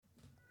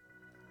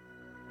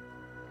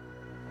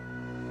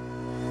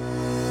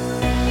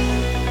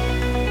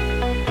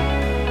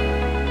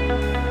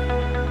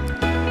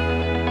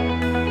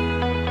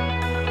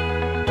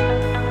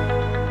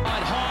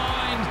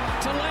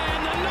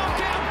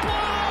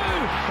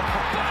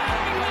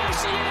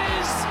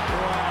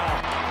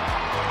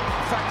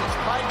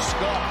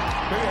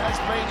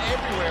He's been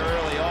everywhere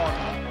early on.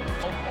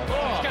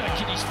 He's going to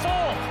kick his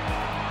fourth.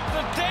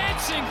 The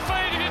dancing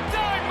feet, if you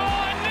don't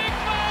mind, Nick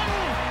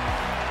Martin.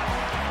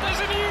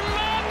 There's a new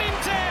Martin in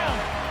town.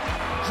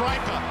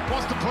 Draper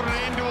wants to put an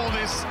end to all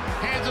this.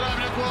 Hands it over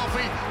to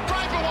Guelphy.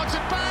 Draper wants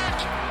it back.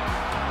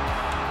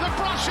 The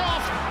brush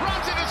off,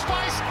 runs in his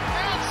face,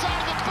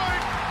 outside of the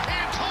boot. He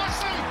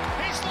enticed him.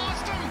 He's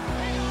lost him.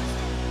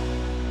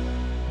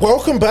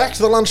 Welcome back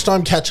to the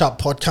Lunchtime Catch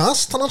Up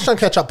podcast. The Lunchtime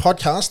Catch Up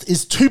podcast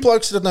is two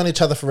blokes that have known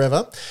each other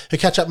forever who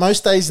catch up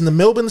most days in the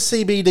Melbourne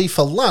CBD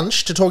for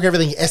lunch to talk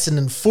everything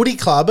Essendon Footy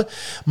Club.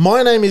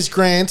 My name is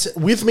Grant.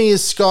 With me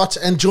is Scott,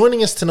 and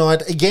joining us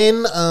tonight,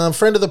 again,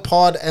 friend of the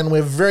pod, and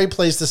we're very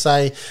pleased to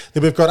say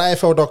that we've got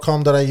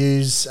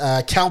afl.com.au's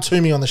Cal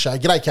Twomey on the show.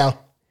 G'day, Cal.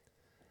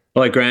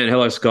 Hello, Grant.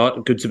 Hello,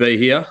 Scott. Good to be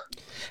here.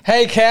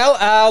 Hey, Cal.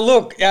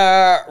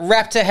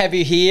 Wrapped to have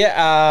you here.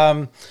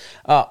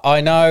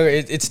 I know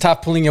it's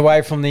tough pulling you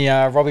away from the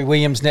Robbie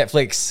Williams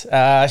Netflix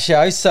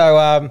show,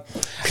 so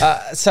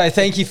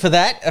thank you for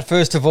that,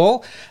 first of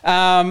all.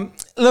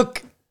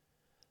 Look,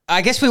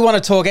 I guess we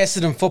want to talk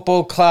Essendon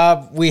Football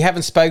Club. We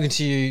haven't spoken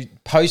to you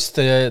post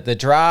the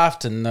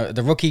draft and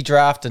the rookie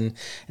draft and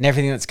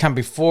everything that's come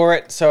before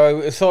it,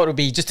 so I thought it would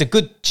be just a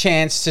good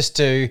chance just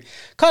to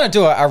kind of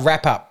do a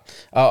wrap-up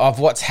of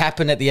what's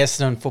happened at the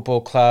Essendon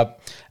Football Club.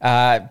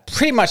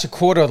 Pretty much a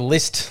quarter of the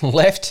list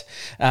left.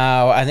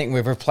 I think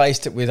we've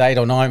replaced it with 8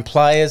 or 9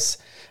 players,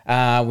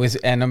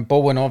 and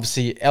Baldwin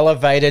obviously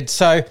elevated.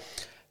 So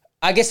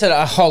I guess in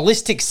a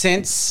holistic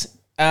sense,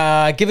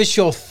 give us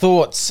your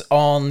thoughts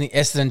on the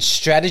Essendon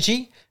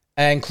strategy,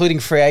 including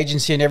free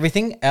agency and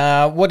everything.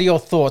 What are your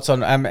thoughts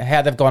on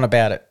how they've gone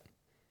about it?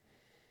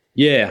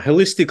 Yeah,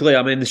 holistically,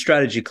 I mean, the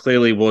strategy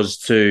clearly was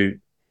to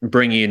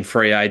bring in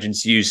free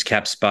agents, use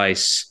cap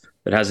space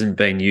that hasn't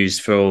been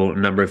used for a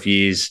number of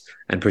years,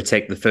 and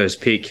protect the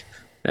first pick,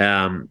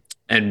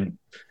 and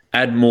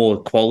add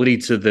more quality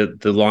to the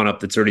lineup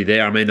that's already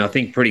there. I mean, I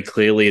think pretty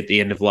clearly at the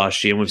end of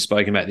last year, and we've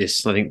spoken about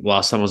this, I think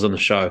last time I was on the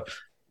show,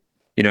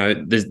 you know,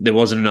 there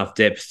wasn't enough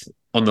depth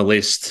on the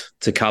list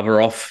to cover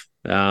off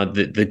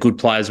the good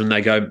players when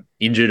they go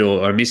injured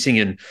or are missing.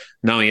 And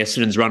knowing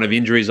Essendon's run of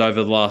injuries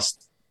over the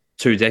last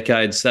 2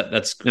 decades,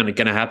 that's going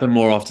to happen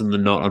more often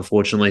than not,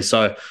 unfortunately.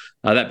 So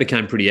that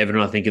became pretty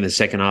evident, I think, in the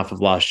second half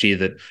of last year,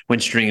 that when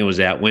Stringer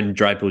was out, when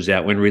Draper was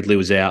out, when Ridley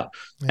was out,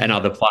 and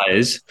other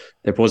players,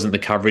 there wasn't the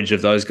coverage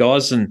of those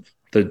guys, and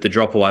the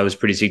drop away was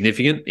pretty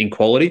significant in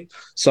quality.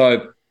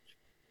 So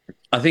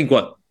I think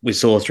what we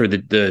saw through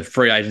the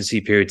free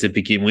agency period to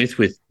begin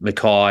with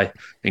Mackay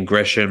and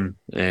Gresham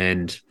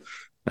and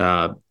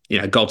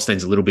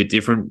Goldstein's a little bit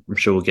different. I'm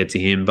sure we'll get to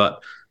him,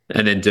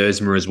 and then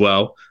Dersma as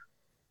well.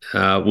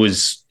 I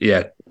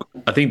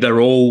think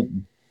they're all.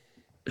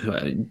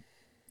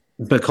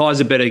 Mackay's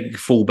a better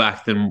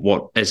fullback than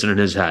what Essendon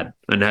has had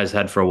and has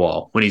had for a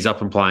while when he's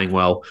up and playing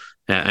well.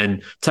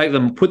 And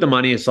put the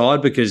money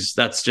aside, because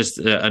that's just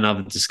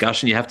another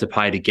discussion. You have to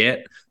pay to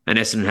get, and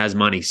Essendon has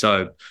money,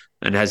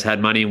 and has had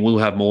money and will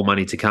have more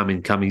money to come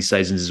in coming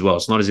seasons as well.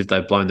 It's not as if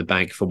they've blown the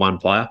bank for one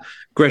player.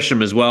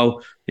 Gresham as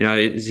well, you know,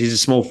 he's a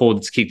small forward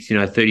that's kicked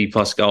 30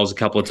 plus goals a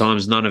couple of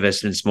times. None of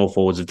Essendon's small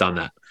forwards have done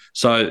that.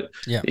 So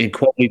in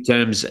quality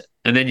terms,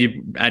 and then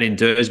you add in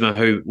Dersma,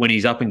 who, when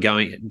he's up and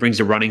going, brings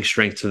a running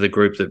strength to the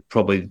group that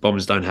probably the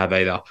Bombers don't have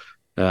either.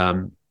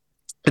 And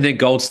then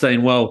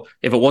Goldstein, well,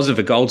 if it wasn't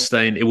for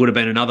Goldstein, it would have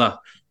been another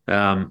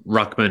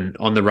ruckman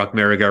on the ruck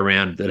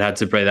merry-go-round that had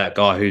to be that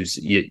guy who's,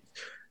 he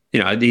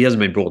hasn't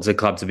been brought to the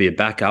club to be a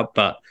backup,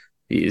 but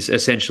he's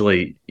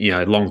essentially,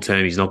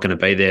 long-term, he's not going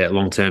to be there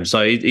long-term.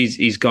 So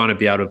he's going to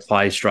be able to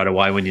play straight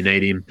away when you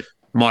need him.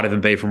 Might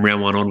even be from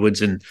round 1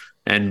 onwards, and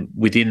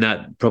within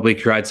that probably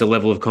creates a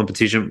level of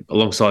competition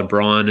alongside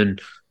Brian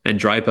and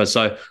Draper.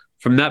 So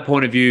from that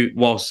point of view,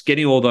 whilst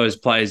getting all those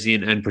players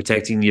in and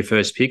protecting your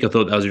first pick, I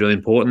thought that was really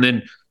important.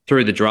 Then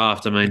through the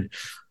draft, I mean,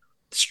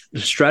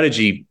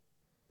 strategy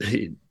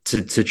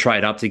to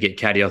trade up to get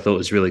Caddy, I thought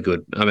was really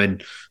good. I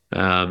mean,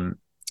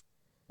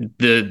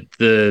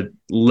 the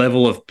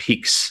level of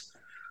picks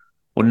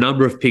or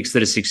number of picks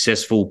that are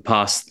successful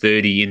past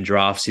 30 in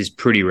drafts is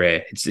pretty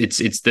rare.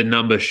 It's the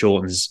number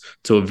shortens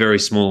to a very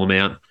small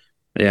amount,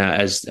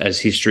 as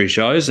history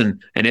shows,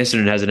 and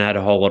Essendon hasn't had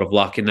a whole lot of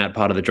luck in that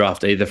part of the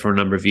draft either for a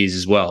number of years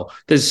as well.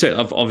 There's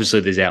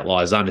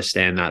outliers, I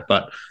understand that,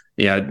 but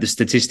the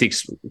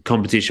statistics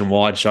competition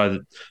wide show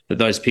that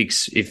those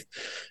picks, if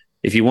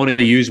you wanted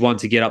to use one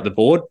to get up the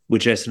board,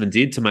 which Essendon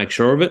did to make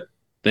sure of it,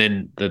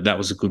 then that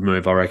was a good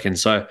move, I reckon.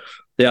 So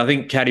I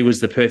think Caddy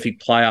was the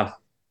perfect player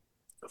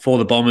for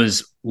the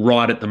Bombers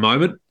right at the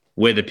moment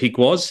where the pick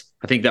was.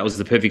 I think that was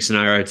the perfect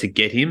scenario to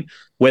get him.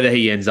 Whether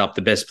he ends up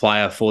the best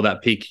player for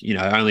that pick,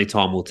 only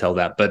time will tell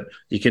that. But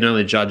you can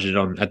only judge it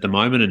on at the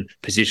moment, and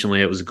positionally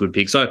it was a good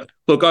pick. So,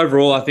 look,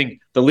 overall, I think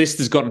the list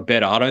has gotten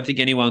better. I don't think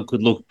anyone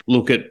could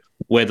look at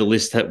where the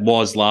list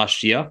was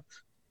last year.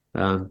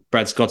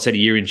 Brad Scott said a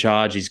year in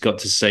charge. He's got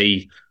to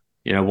see,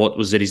 what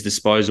was at his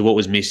disposal, what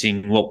was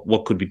missing,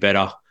 what could be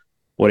better,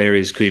 what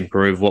areas could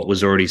improve, what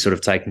was already sort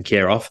of taken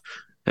care of.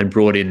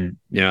 brought in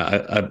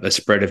a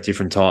spread of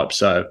different types.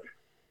 So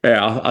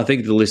yeah, I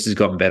think the list has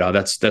gotten better.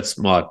 That's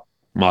my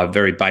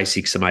very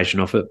basic summation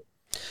of it.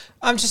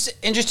 I'm just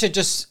interested,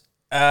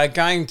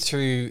 going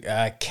through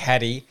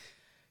Caddy.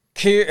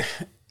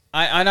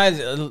 I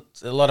know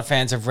a lot of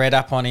fans have read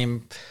up on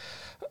him.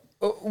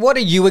 What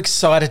are you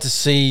excited to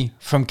see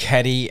from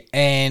Caddy,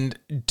 and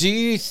do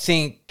you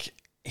think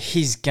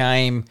his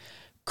game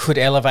could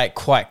elevate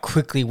quite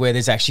quickly where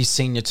there's actually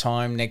senior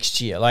time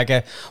next year?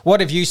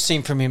 What have you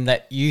seen from him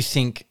that you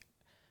think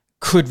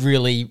could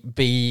really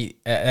be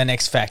an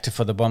X factor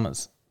for the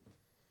Bombers?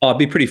 I'd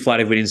be pretty flat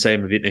if we didn't see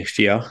him a bit next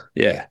year.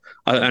 Yeah,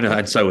 I know,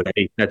 and so would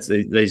he. That's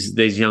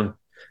these young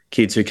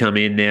kids who come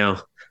in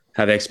now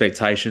have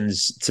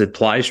expectations to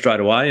play straight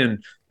away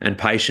and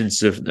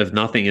patience of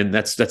nothing, and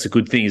that's a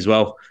good thing as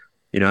well.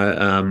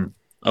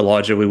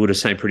 Elijah, we would have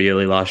seen pretty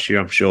early last year,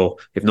 I'm sure,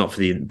 if not for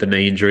the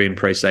knee injury in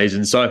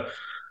pre-season. So,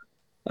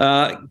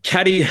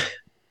 Caddy,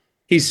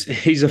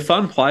 he's a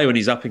fun player when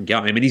he's up and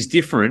going. I mean, he's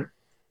different.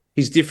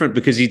 He's different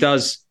because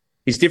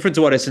he's different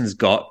to what Essendon's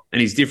got,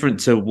 and he's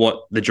different to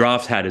what the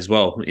draft had as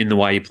well in the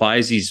way he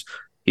plays. He's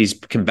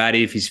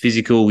combative, he's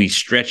physical, he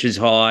stretches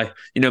high.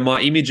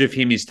 My image of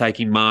him is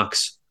taking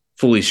marks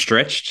fully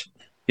stretched.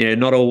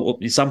 Not all.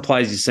 Some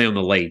players you see on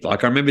the lead.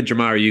 Like I remember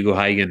Jamari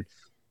Ugle-Hagan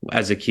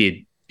as a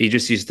kid. He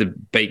just used to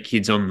beat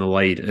kids on the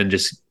lead and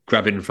just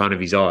grab it in front of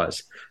his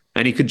eyes.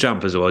 And he could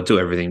jump as well, do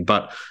everything.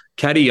 But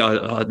Caddy,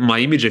 my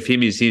image of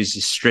him is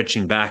he's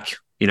stretching back,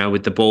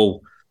 with the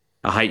ball.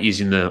 I hate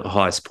using the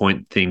highest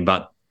point thing,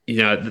 but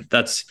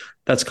that's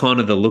kind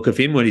of the look of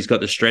him when he's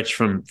got the stretch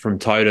from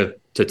toe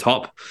to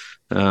top.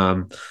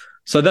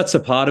 So that's a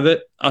part of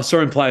it. I saw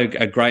him play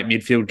a great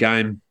midfield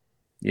game,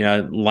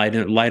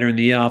 later in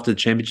the year after the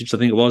championships, I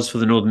think it was, for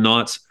the Northern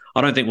Knights.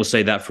 I don't think we'll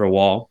see that for a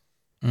while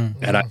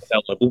at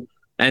AFL level.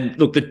 And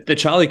look, the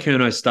Charlie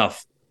Curnow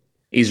stuff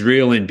is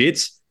real in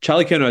bits.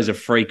 Charlie Curnow is a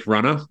freak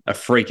runner, a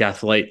freak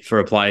athlete for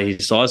a player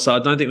his size. So I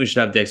don't think we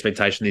should have the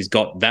expectation he's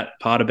got that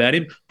part about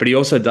him. But he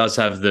also does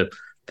have the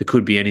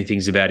could be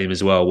anythings about him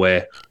as well,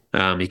 where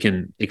he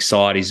can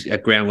excite. He's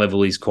at ground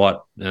level. He's quite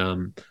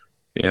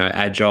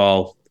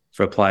agile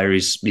for a player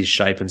his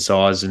shape and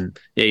size, and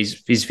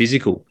he's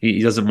physical.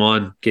 He doesn't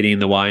mind getting in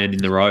the way and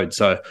in the road.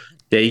 So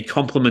he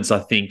complements. I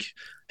think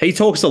he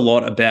talks a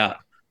lot about.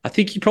 I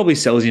think he probably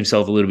sells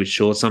himself a little bit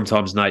short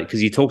sometimes, Nate,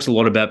 because he talks a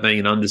lot about being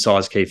an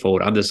undersized key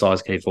forward, and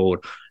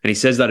he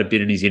says that a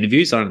bit in his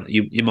interviews.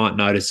 You might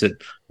notice it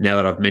now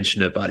that I've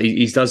mentioned it, but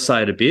he does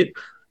say it a bit.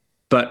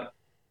 But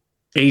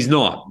he's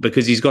not,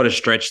 because he's got a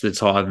stretch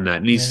that's higher than that,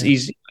 and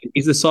he's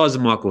the size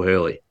of Michael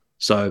Hurley.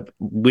 So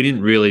we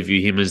didn't really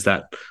view him as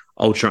that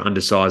ultra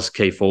undersized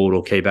key forward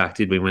or key back,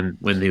 did we, when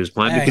he was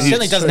playing? Because he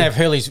certainly doesn't have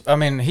Hurley's. I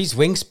mean, his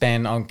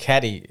wingspan on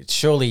Caddy, it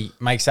surely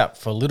makes up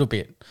for a little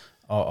bit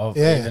of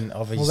his.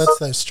 Well, that's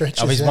those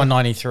stretches of his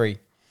 193.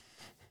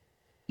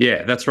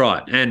 Yeah, that's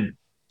right. And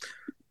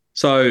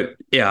so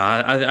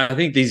I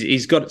think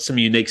he's got some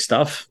unique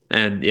stuff,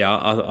 and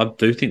I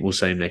do think we'll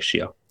see him next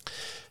year.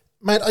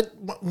 Mate,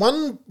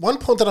 one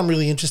point that I'm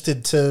really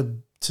interested to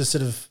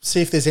sort of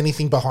see if there's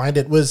anything behind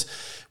it was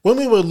when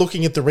we were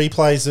looking at the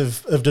replays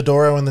of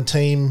Dodoro and the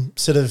team,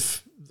 sort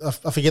of, I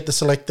forget the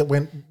select that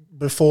went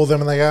before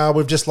them, and they go,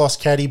 we've just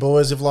lost Caddy,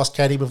 boys, we've lost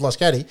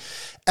Caddy.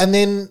 And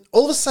then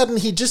all of a sudden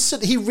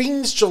he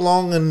rings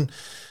Geelong and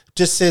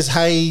just says,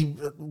 hey,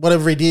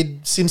 whatever he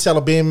did, Sim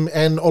Salabim,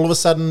 and all of a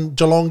sudden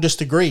Geelong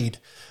just agreed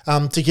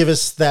to give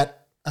us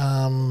that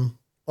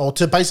or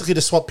to basically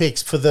to swap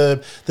picks for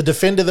the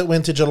defender that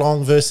went to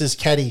Geelong versus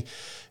Caddy.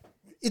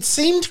 It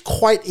seemed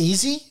quite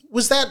easy.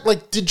 Was that,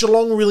 did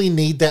Geelong really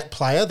need that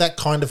player, that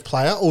kind of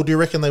player, or do you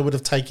reckon they would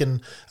have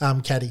taken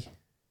Caddy?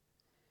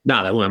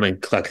 No, they wouldn't. I mean,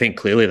 I think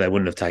clearly they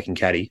wouldn't have taken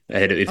Caddy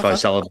ahead of Ifo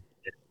Sullivan,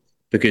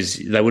 because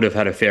they would have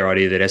had a fair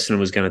idea that Essendon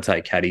was going to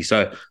take Caddy.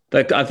 So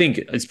I think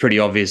it's pretty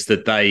obvious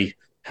that they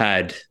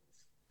had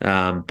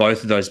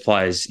both of those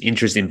players,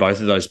 interest in both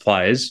of those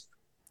players,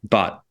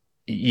 but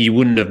you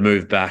wouldn't have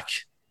moved back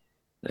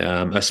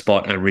a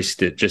spot and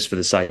risked it just for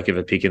the sake of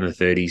a pick in the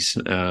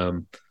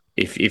 30s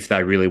if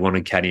they really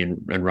wanted Caddy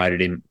and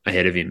rated him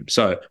ahead of him,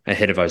 so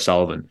ahead of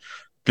O'Sullivan.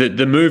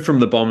 The move from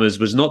the Bombers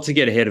was not to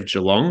get ahead of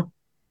Geelong,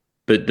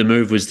 but the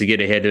move was to get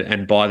ahead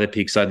and buy the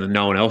pick so that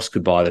no one else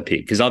could buy the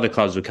pick, because other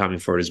clubs were coming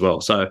for it as well.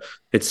 So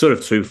it's sort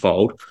of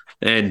twofold,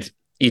 and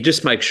you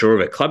just make sure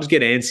of it. Clubs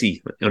get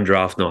antsy on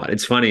draft night.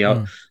 It's funny.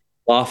 I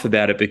laugh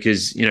about it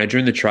because,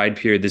 during the trade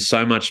period, there's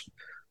so much.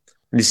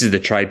 This is the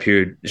trade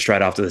period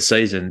straight after the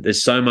season.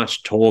 There's so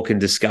much talk and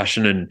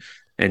discussion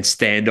and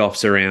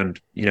standoffs around,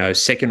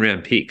 second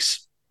round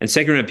picks. And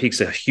second round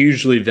picks are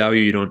hugely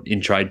valued in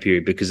trade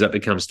period, because that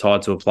becomes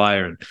tied to a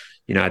player, and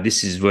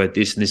this is worth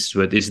this and this is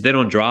worth this. Then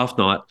on draft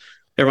night,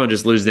 everyone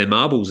just loses their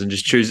marbles and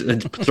just chooses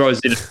and throws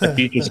in a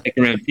future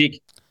second round pick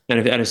and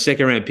a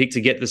second round pick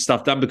to get the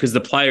stuff done, because the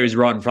player is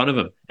right in front of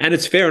them. And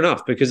it's fair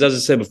enough, because as I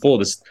said before,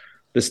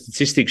 the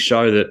statistics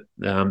show that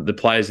the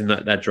players in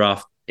that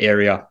draft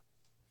area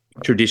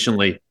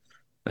traditionally,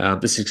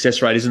 the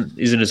success rate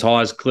isn't as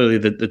high as clearly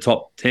the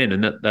top 10,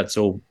 and that's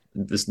all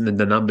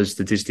the numbers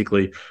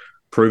statistically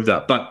prove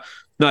that. But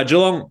no,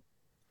 Geelong.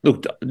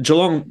 Look,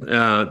 Geelong.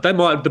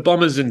 The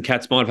Bombers and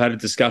Cats might have had a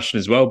discussion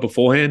as well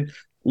beforehand.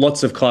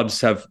 Lots of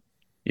clubs have,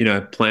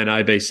 plan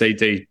A, B, C,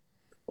 D,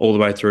 all the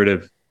way through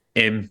to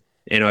M,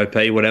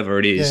 NOP, whatever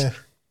it is. Yeah.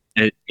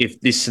 And if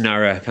this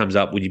scenario comes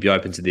up, would you be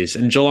open to this?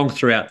 And Geelong,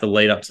 throughout the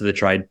lead up to the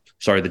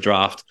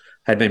draft,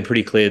 had been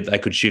pretty clear that they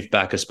could shift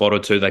back a spot or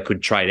two. They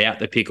could trade out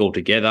the pick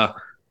altogether,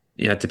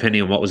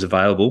 depending on what was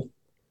available.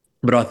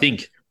 But I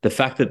think the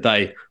fact that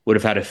they would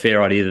have had a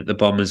fair idea that the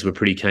Bombers were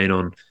pretty keen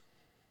on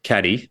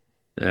Caddy,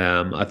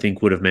 I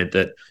think would have meant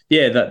that,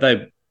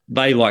 that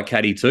they like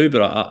Caddy too.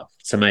 But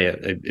to me,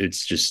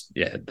 it's just,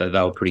 they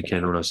were pretty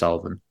keen on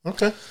O'Sullivan.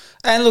 Okay.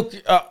 And look,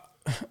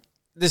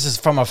 this is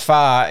from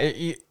afar.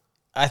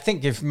 I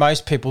think if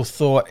most people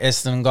thought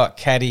Essendon got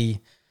Caddy,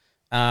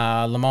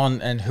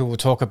 Lamont, and who we'll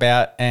talk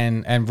about,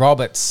 and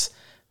Roberts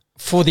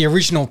for the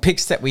original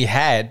picks that we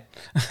had,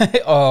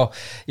 or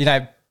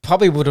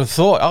probably would have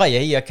thought, oh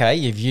yeah, okay,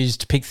 you've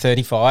used pick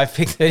 35,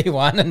 pick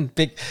 31, and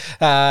pick.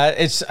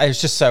 It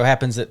just so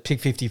happens that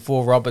pick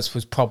 54, Roberts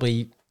was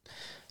probably,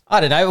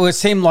 I don't know. It would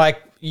seem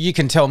like, you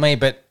can tell me,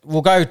 but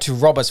we'll go to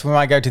Roberts. We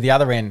might go to the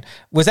other end.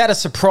 Was that a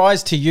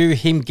surprise to you,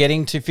 him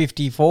getting to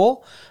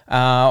 54,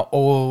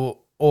 or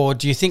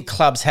do you think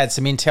clubs had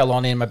some intel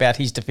on him about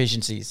his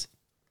deficiencies?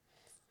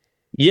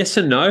 Yes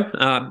and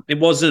no. It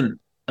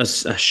wasn't a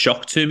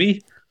shock to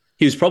me.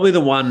 He was probably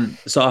the one.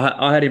 So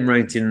I had him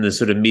ranked in the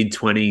sort of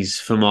mid-20s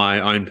for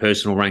my own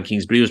personal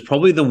rankings, but he was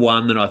probably the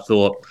one that I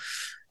thought,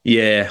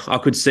 I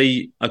could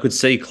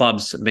see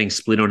clubs being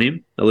split on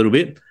him a little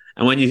bit.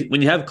 And when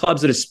you have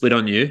clubs that are split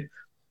on you,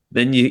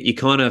 then you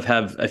kind of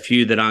have a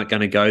few that aren't going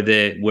to go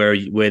there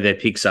where their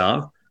picks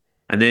are.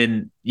 And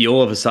then you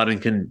all of a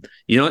sudden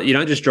you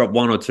don't just drop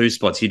one or two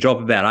spots, you drop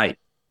about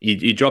 8.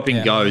 You drop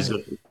in goes,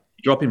 you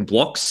drop in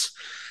blocks.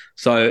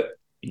 So,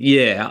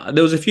 there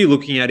was a few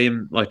looking at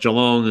him, like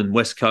Geelong and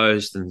West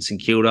Coast and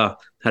St Kilda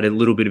had a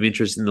little bit of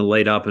interest in the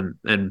lead up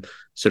and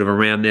sort of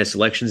around their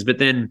selections. But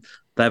then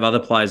they have other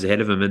players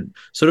ahead of them. And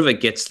sort of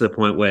it gets to the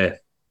point where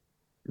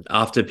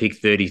after pick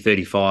 30,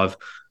 35,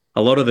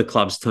 a lot of the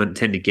clubs tend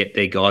to get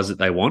their guys that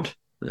they want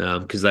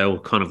because they were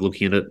kind of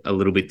looking at it a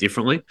little bit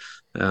differently.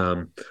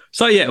 I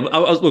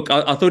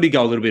thought he'd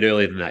go a little bit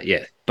earlier than that,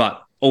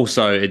 but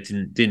also it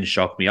didn't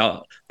shock me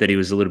that he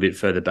was a little bit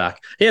further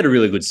back. He had a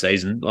really good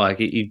season. Like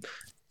he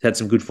had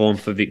some good form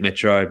for Vic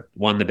Metro,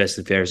 won the best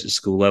and fairest at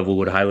school level,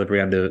 would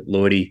Haileybury under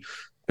Lloydie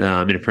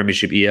in a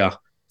premiership year,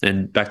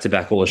 and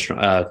back-to-back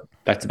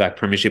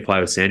premiership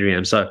player with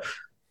Sandringham. So,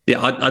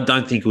 I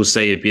don't think we'll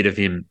see a bit of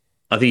him.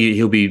 I think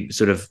he'll be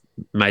sort of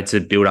made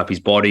to build up his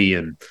body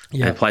and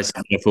play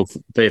some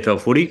VFL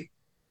footy.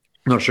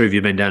 I'm not sure if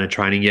you've been down to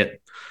training yet,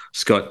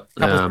 Scott.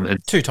 And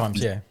 2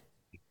 times,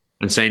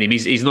 and seen him.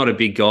 He's not a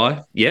big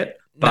guy yet,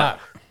 but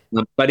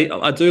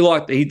I do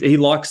like he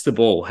likes the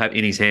ball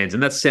in his hands,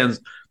 and that sounds.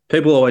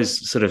 People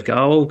always sort of go,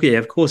 "Oh, yeah,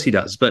 of course he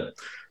does," but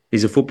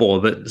he's a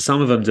footballer. But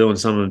some of them do, and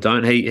some of them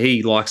don't.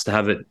 He likes to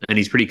have it, and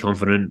he's pretty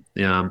confident.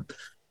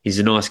 He's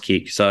a nice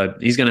kick, so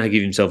he's going to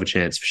give himself a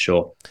chance for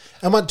sure.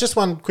 And just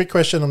one quick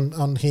question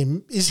on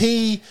him: Is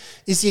he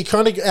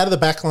kind of out of the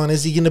back line?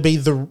 Is he going to be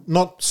the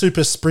not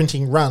super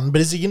sprinting run, but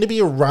is he going to be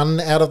a run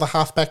out of the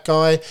halfback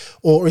guy,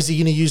 or is he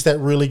going to use that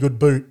really good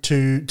boot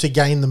to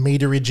gain the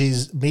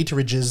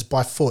meterages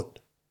by foot?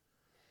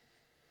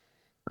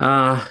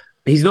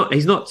 He's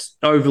not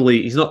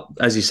overly. He's not,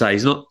 as you say,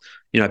 he's not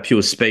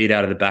pure speed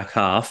out of the back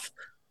half,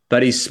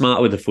 but he's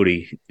smart with the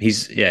footy.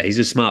 He's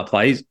a smart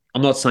player.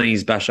 I'm not saying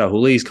he's Basha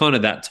Hooley. He's kind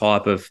of that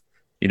type of,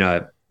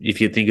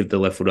 if you think of the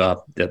left footer,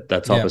 that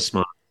type of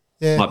smart.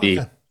 Yeah, might be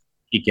a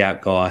kick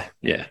out guy.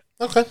 Yeah.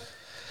 Okay.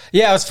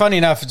 Yeah, it was funny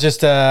enough.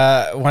 Just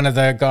one of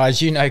the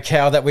guys,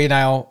 Cal, that we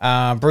know,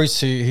 Bruce,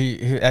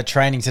 who at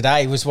training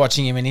today, was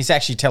watching him, and he's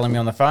actually telling me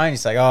on the phone.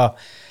 He's like, "Oh,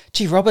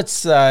 gee,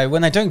 Roberts,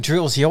 when they're doing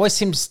drills, he always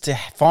seems to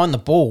find the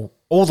ball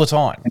all the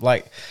time."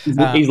 Like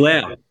he's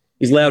loud.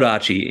 He's loud,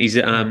 Archie. He's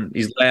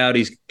loud.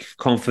 He's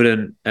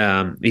confident.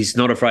 He's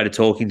not afraid of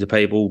talking to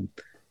people.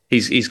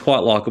 He's quite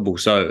likable.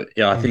 So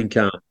I think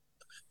I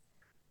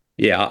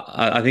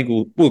think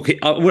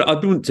I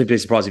wouldn't be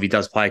surprised if he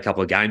does play a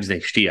couple of games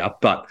next year.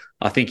 But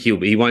I think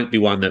he won't be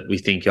one that we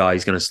think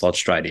he's going to slot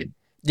straight in.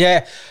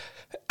 Yeah.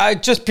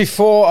 Just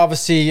before,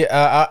 obviously,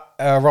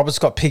 Roberts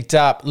got picked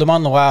up,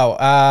 Lamont Luau,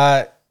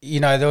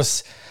 there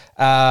was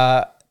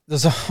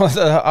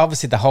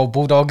obviously the whole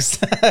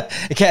Bulldogs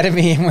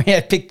Academy, and we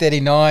had pick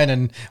 39,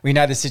 and we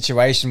know the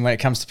situation when it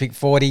comes to pick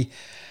 40.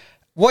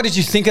 What did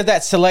you think of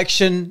that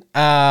selection?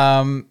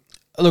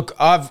 Look,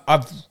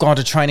 I've gone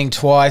to training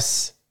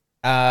twice.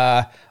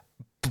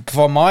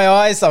 For my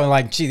eyes, I'm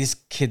like, gee, this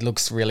kid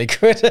looks really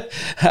good.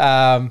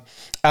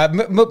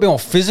 More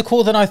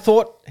physical than I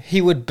thought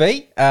he would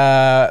be,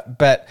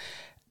 but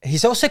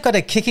he's also got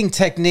a kicking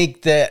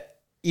technique that,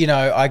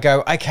 I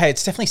go, okay,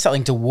 it's definitely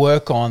something to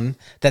work on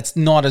that's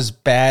not as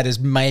bad as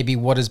maybe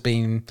what has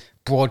been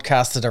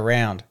broadcasted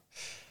around.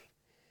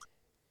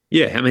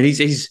 Yeah, I mean,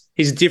 he's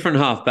a different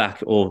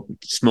halfback or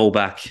small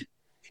back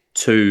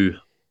to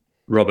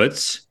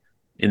Roberts.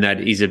 in that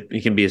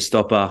he can be a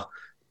stopper.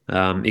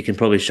 He can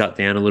probably shut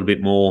down a little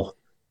bit more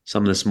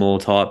some of the small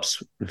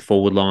types,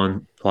 forward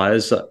line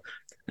players. So,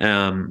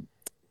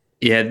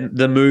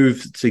 the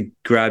move to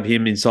grab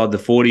him inside the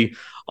 40.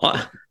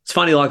 It's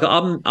funny, like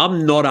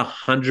I'm not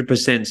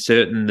 100%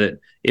 certain that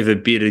if a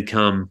bid had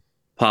come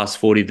past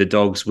 40, the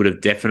Dogs would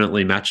have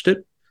definitely matched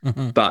it.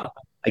 Mm-hmm. But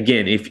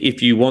again,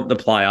 if you want the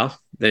player,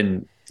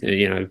 then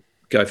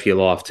go for your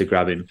life to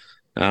grab him.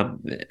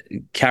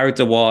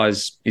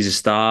 Character-wise, he's a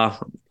star.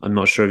 I'm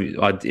not sure.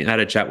 I had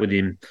a chat with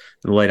him in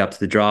the lead up to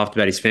the draft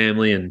about his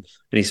family, and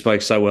he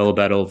spoke so well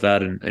about all of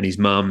that and his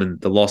mum and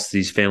the loss that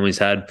his family's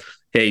had.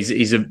 Yeah,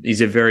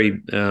 he's a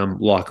very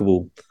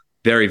likable,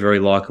 very, very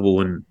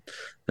likable and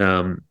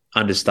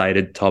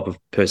understated type of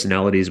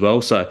personality as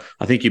well. So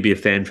I think he'd be a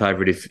fan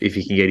favourite if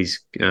he can get his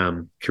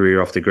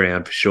career off the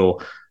ground for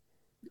sure.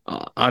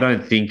 I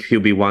don't think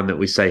he'll be one that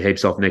we say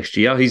heaps off next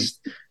year. He's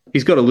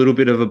got a little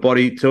bit of a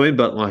body to him,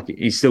 but like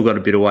he's still got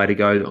a bit of way to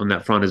go on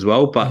that front as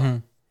well.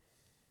 But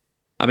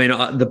I mean,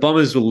 the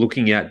Bombers were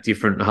looking at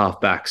different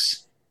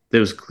halfbacks.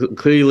 There was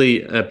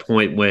clearly a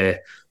point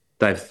where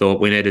they've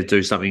thought we need to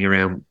do something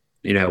around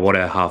what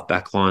our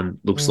halfback line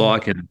looks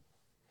like,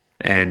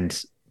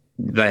 and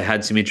they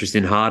had some interest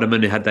in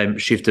Hardiman. Had they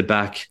shifted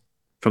back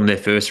from their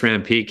first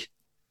round pick,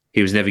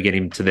 he was never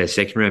getting to their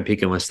second round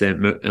pick unless they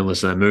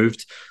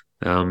moved.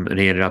 And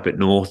he ended up at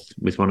North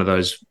with one of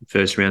those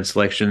first-round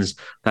selections.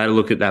 They had a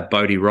look at that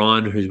Bodie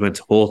Ryan, who went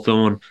to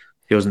Hawthorn.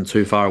 He wasn't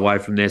too far away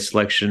from their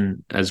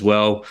selection as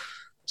well.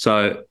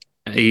 So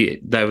they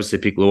was to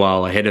pick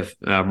Lual ahead of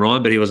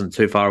Ryan, but he wasn't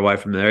too far away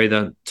from there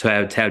either.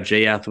 Tau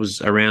Giath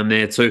was around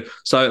there too.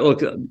 So,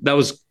 look, that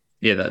was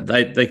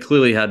they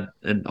clearly had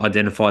and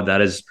identified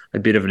that as a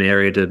bit of an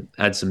area to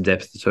add some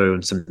depth to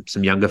and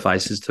some younger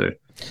faces too.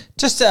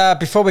 Just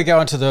before we go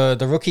into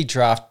the rookie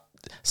draft,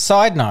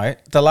 side note,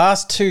 the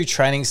last two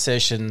training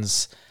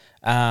sessions,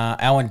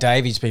 Alan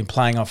Davies been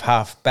playing off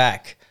half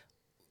back.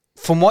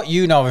 From what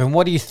you know of him,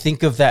 what do you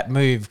think of that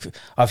move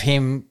of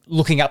him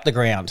looking up the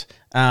ground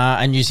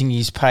and using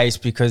his pace?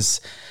 Because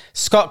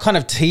Scott kind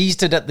of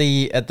teased it at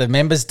the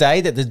members'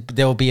 day that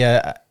there will be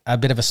a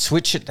bit of a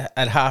switch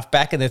at half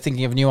back, and they're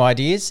thinking of new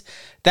ideas.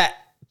 That,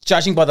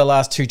 judging by the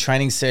last two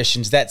training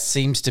sessions, that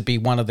seems to be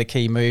one of the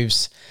key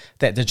moves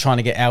that they're trying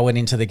to get Alwyn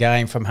into the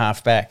game from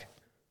half back.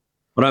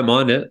 I don't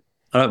mind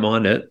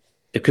it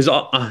because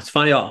it's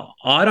funny.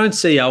 I don't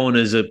see Owen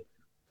as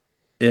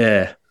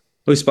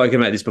we've spoken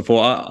about this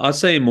before. I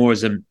see him more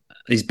as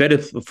he's better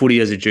footy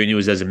as a junior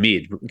as a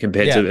mid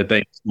compared to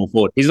being a small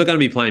forward. He's not going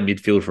to be playing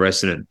midfield for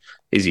Essendon,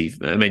 is he?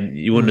 I mean,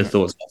 you wouldn't have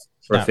thought so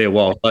for a fair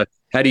while. So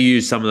how do you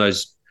use some of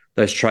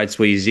those traits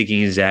where you're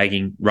zigging and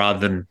zagging rather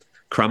than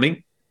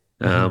crumbing?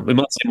 We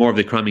might see more of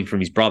the crumbing from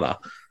his brother,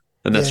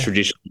 and that's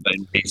traditionally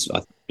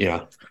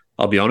been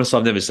I'll be honest,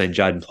 I've never seen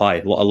Jaden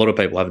play. A lot of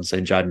people haven't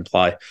seen Jaden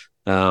play.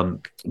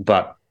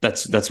 But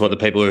that's what the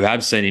people who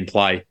have seen him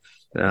play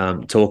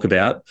talk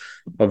about.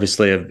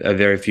 Obviously, a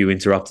very few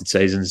interrupted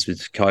seasons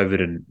with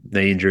COVID and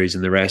knee injuries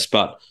and the rest.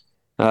 But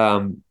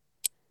I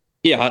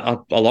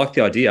like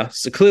the idea.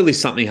 So clearly,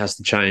 something has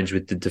to change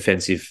with the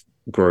defensive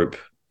group.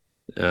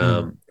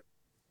 The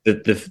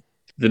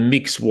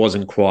mix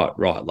wasn't quite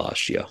right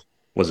last year,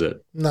 was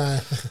it? No.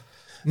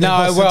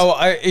 No, well,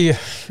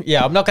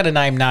 I'm not going to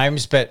name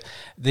names, but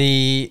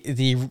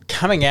the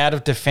coming out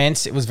of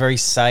defence, it was very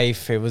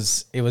safe. It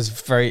was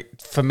very,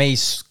 for me,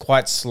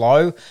 quite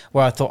slow.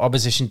 Where I thought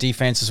opposition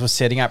defences were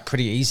setting up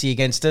pretty easy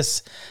against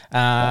us,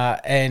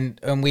 and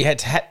we had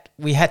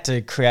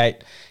to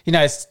create,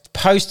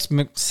 post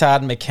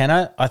Sard and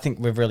McKenna. I think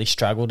we've really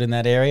struggled in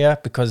that area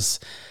because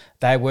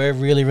they were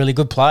really, really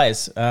good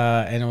players,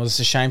 and it was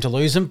a shame to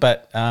lose them.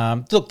 But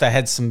look, they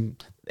had some.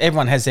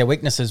 Everyone has their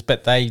weaknesses,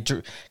 but they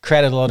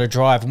created a lot of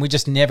drive, and we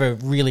just never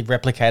really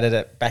replicated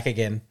it back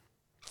again.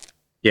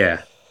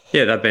 Yeah,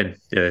 they've been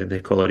they're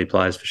quality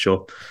players for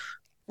sure.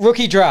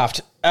 Rookie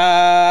draft.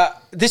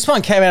 This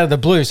one came out of the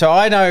blue, so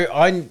I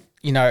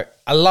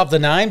love the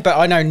name, but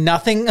I know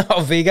nothing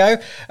of Vigo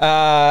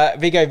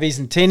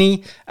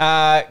Vicentini.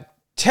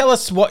 Tell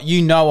us what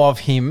you know of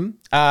him.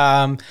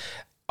 I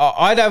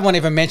don't want to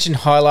even mention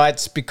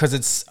highlights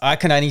because I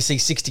can only see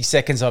 60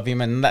 seconds of him,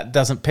 and that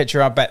doesn't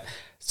picture up, but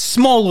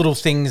small little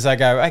things I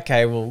go,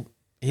 okay, well,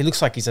 he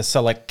looks like he's a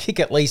solid kick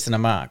at least and a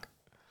mark.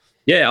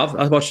 Yeah,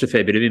 I've watched a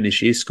fair bit of him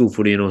this year, school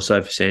footy and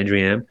also for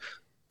Sandringham.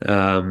 He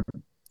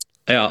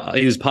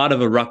was part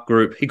of a ruck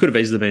group. He could have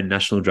easily been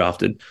national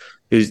drafted.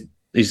 He's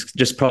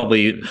just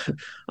probably,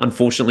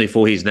 unfortunately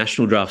for his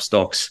national draft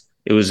stocks,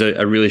 it was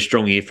a really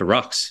strong year for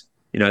rucks.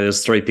 There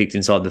was 3 picked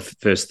inside the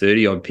first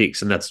 30-odd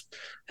picks, and that's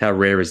how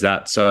rare is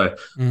that? So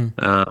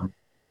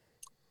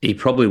he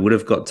probably would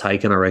have got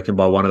taken, I reckon,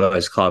 by one of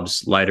those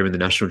clubs later in the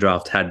national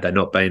draft had they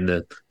not been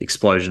the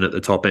explosion at the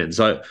top end.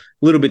 So a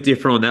little bit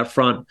different on that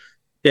front.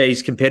 Yeah,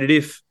 he's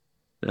competitive.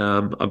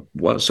 I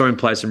saw him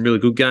play some really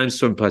good games,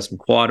 saw him play some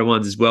quieter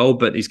ones as well,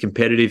 but he's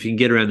competitive. He can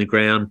get around the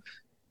ground.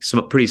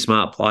 Pretty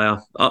smart player.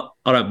 I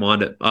don't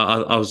mind it.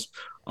 I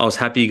was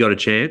happy he got a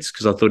chance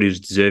because I thought he was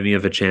deserving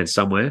of a chance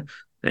somewhere.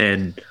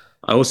 And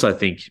I also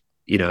think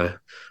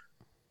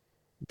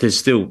there's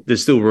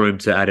still room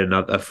to add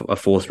a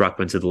fourth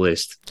ruckman to the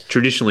list.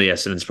 Traditionally,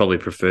 Essendon's probably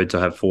preferred to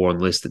have 4 on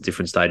the list at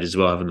different stages as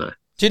well, haven't they?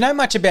 Do you know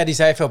much about his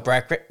AFL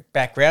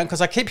background?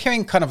 Because I keep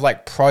hearing kind of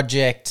like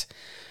project.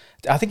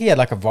 I think he had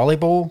like a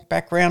volleyball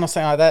background or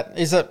something like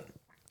that.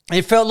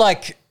 It felt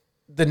like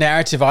the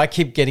narrative I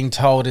keep getting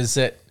told is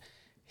that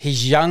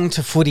he's young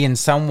to footy in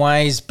some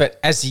ways, but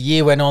as the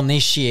year went on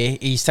this year,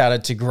 he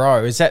started to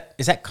grow. Is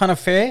that kind of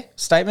fair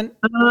statement?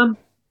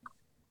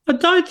 I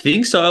don't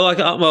think so.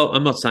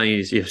 I'm not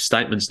saying your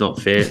statement's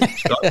not fair.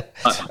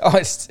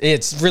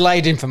 It's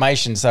relayed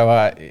information.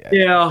 So,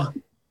 yeah,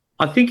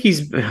 I think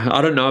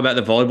I don't know about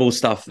the volleyball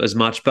stuff as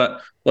much,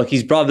 but like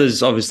his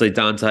brother's obviously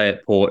Dante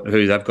at Port,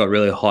 who they've got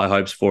really high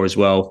hopes for as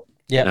well.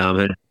 Yeah,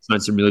 and done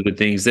some really good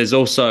things. There's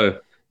also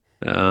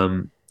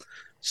some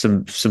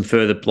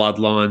further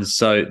bloodlines.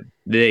 So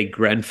their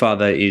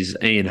grandfather is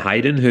Ian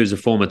Hayden, who's a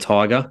former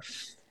Tiger,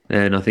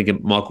 and I think a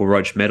Michael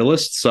Roach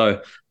medalist.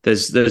 So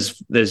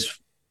there's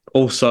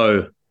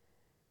also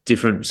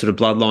different sort of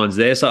bloodlines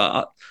there.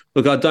 So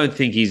I don't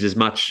think he's as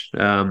much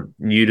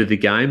new to the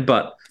game,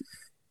 but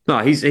no,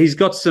 he's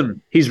got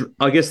some.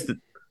 I guess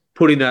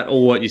putting that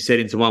all what you said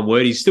into one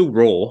word, he's still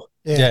raw.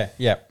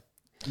 Yeah.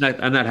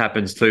 And that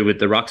happens too with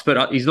the rucks,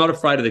 but he's not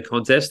afraid of the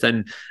contest,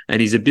 and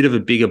he's a bit of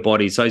a bigger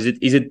body. So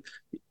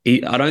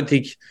I don't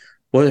think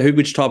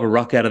which type of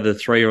ruck out of the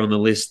 3 are on the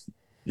list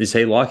is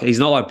he like? He's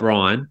not like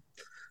Brian.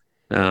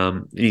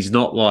 He's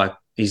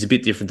a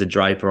bit different to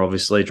Draper.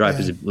 Obviously,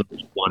 Draper's a little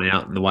bit one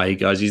out in the way he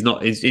goes. He's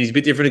not. He's a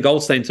bit different to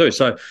Goldstein too.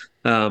 So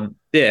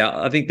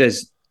I think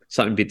there's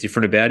something a bit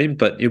different about him,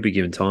 but he'll be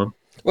given time.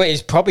 Well,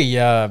 he's probably.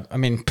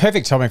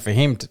 Perfect timing for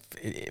him.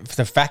 For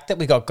the fact that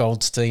we got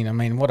Goldstein. I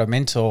mean, what a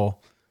mentor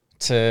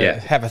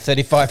to have a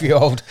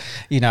 35-year-old,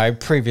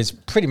 previous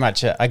pretty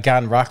much a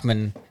gun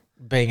ruckman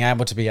being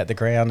able to be at the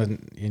ground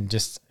and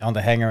just on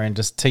the hanger and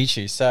just teach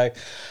you. So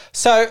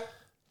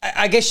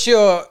I guess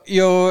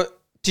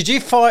did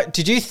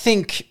you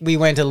think we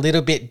went a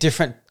little bit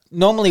different?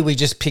 Normally we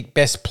just pick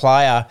best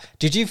player.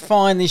 Did you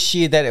find this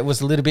year that it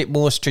was a little bit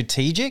more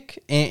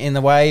strategic in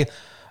the way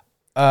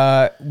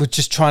we're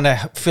just trying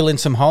to fill in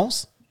some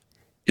holes?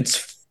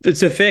 It's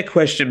a fair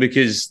question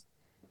because,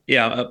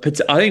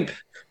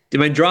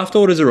 draft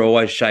orders are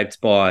always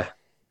shaped by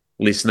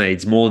list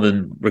needs more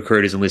than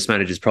recruiters and list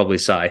managers probably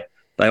say.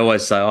 They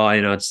always say,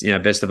 it's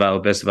best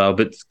available.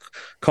 But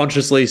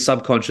consciously,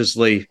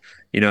 subconsciously,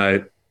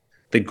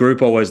 the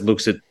group always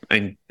looks at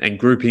and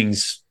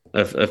groupings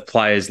of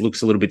players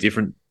looks a little bit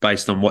different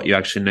based on what you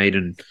actually need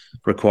and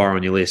require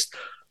on your list.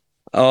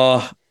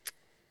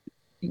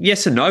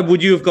 Yes and no.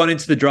 Would you have gone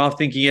into the draft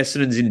thinking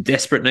Essendon's in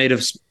desperate need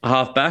of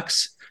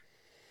halfbacks?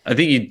 I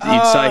think you'd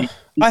say.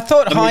 I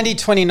thought Hindy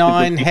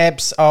 29,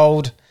 Heps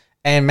old,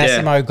 and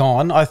Massimo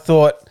gone. I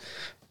thought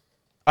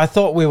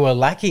we were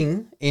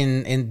lacking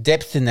in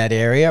depth in that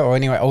area,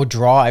 or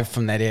drive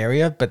from that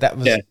area. But that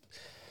was. Yeah.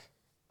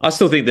 I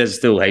still think there's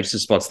still heaps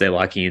of spots they're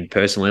lacking in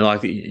personally,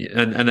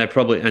 and they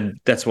probably, and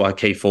that's why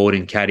key forward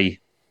in Caddy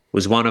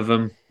was one of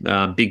them.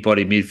 Big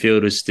body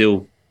midfielders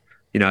still,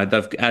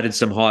 they've added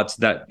some height to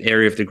that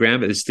area of the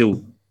ground, but it's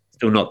still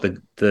not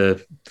the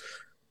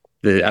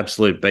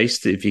absolute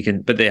beast if you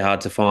can. But they're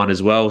hard to find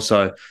as well,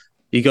 so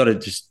you got to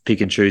just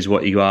pick and choose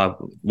what you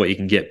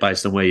can get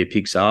based on where your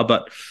picks are.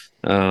 But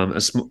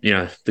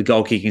the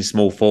goal kicking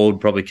small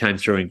forward probably came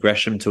through in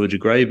Gresham to a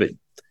degree, but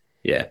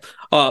yeah.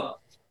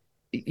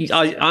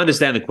 I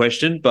understand the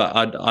question, but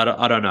I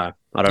don't know.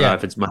 I don't know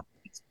if it's much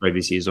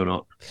previous years or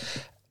not.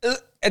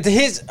 We're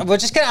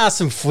just going to ask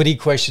some footy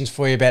questions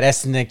for you about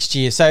Essendon next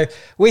year. So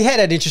we had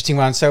an interesting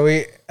one. So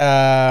we,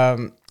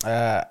 I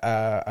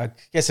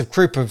guess, a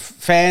group of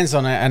fans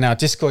on our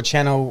Discord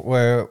channel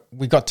where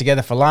we got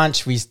together for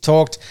lunch. We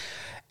talked,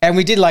 and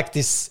we did like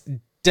this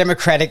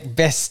Democratic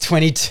Best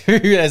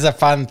 22 as a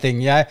fun thing,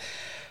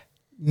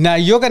 Now,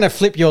 you're going to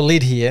flip your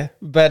lid here,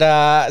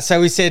 but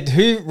so we said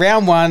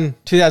round 1,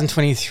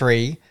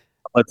 2023.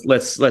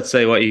 Let's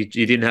say what you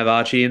didn't have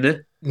Archie in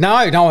there?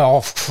 No,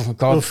 oh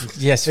God, oof.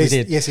 Yes, we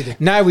did. Yes, he did.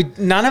 No,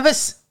 none of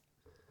us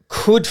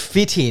could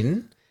fit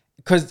in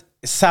because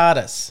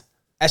Sardis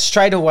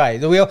straight away.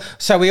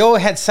 We all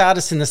had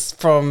Sardis in this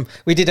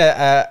we did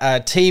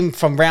a team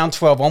from round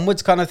 12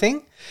 onwards kind of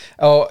thing,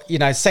 or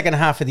second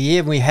half of the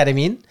year we had him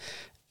in.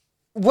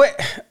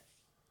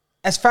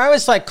 As far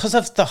as because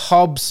of the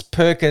Hobbs,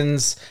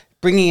 Perkins,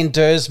 bringing in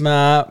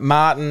Dersma,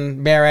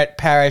 Martin, Merritt,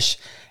 Parrish,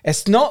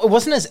 it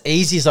wasn't as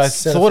easy as I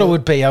thought it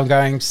would be. I'm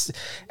going,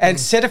 and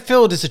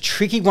Setterfield is a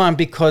tricky one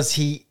because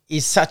he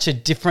is such a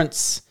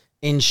difference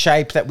in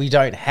shape that we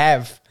don't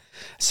have.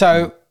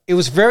 So it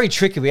was very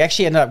tricky. We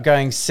actually ended up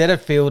going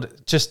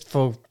Setterfield just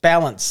for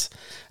balance.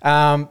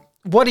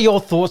 What are your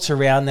thoughts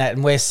around that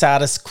and where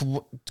Sardis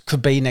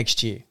could be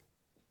next year?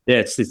 Yeah,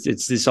 it's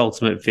this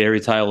ultimate fairy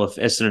tale of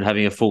Essendon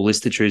having a full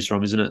list to choose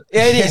from, isn't it?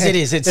 Yeah, it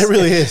is. It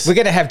really is. We're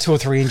going to have 2 or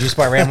 3 injuries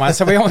by round 1,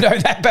 so we all know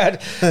that.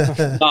 But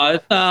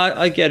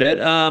I get it.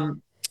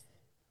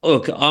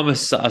 Look, I'm a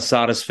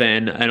Sardis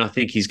fan, and I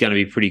think he's going to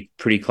be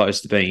pretty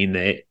close to being in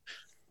there,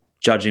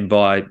 judging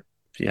by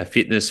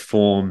fitness,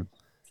 form,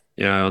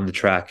 on the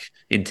track,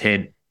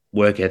 intent,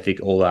 work ethic,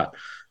 all that.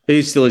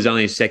 He still is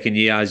only his second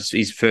year,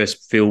 his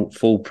first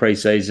full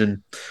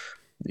pre-season.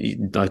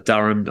 Like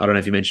Durham, I don't know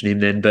if you mentioned him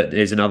then, but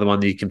there's another one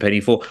that you're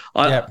competing for.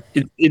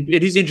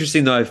 It is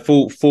interesting though,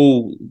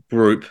 full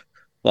group.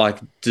 Like,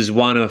 does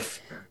one of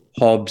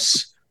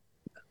Hobbs,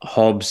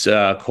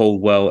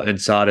 Caldwell,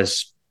 and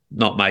Sardis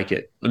not make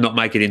it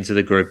into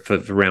the group for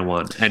round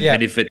one? And who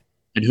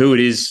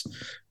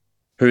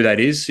that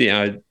is,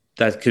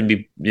 that can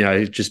be,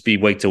 just be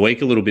week to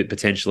week a little bit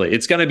potentially.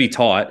 It's going to be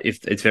tight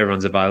if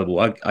everyone's available.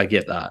 I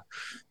get that,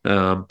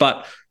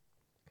 but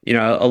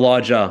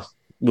Elijah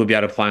will be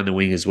able to play on the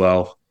wing as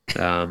well.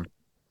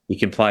 He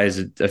can play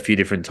as a few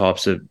different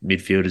types of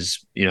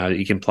midfielders.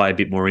 He can play a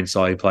bit more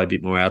inside, he play a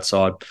bit more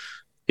outside.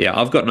 Yeah,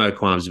 I've got no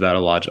qualms about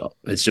Elijah.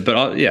 It's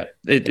going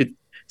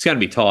to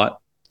be tight.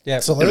 Yeah,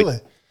 absolutely.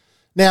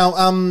 Now,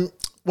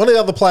 one of the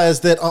other players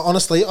that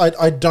honestly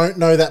I don't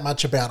know that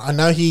much about. I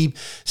know he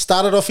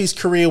started off his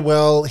career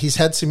well. He's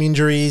had some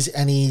injuries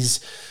and he's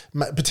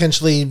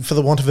potentially, for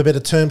the want of a better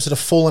term, sort of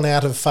fallen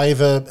out of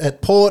favour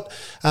at Port,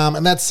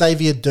 and that's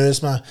Xavier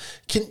Dersma.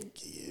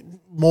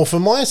 More for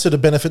my sort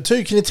of benefit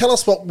too, can you tell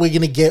us what we're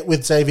going to get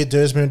with Xavier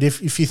Dersma and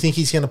if you think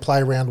he's going to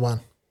play round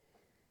one?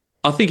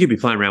 I think he'll be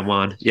playing round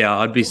one. Yeah,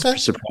 I'd be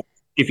surprised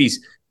if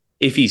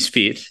he's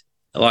fit.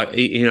 Like,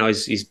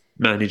 he's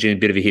managing a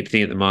bit of a hip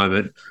thing at the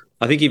moment.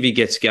 I think if he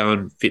gets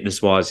going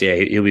fitness-wise,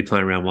 he'll be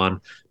playing round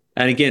one.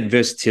 And again,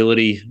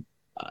 versatility.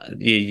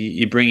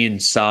 You bring in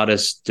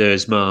Sardis,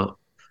 Dersma,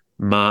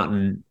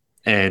 Martin,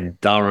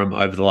 and Durham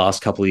over the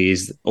last couple of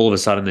years. All of a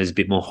sudden, there's a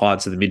bit more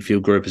height to the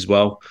midfield group as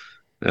well.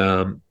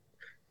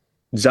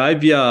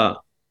 Xavier,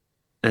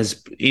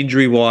 as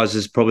injury-wise,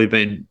 has probably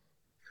been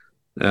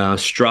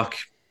struck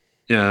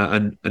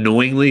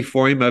annoyingly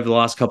for him over the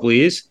last couple of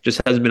years. Just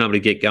hasn't been able to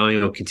get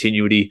going or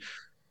continuity.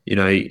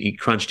 He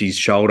crunched his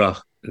shoulder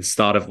at the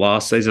start of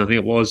last season, I think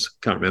it was.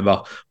 Can't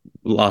remember.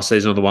 Last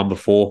season or the one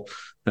before.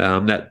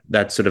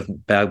 That sort of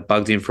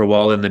bugged him for a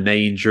while. Then the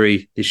knee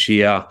injury this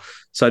year.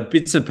 So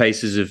bits and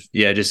pieces of,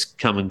 just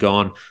come and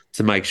gone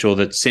to make sure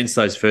that since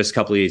those first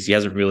couple of years, he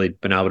hasn't really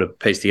been able to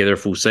piece together a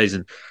full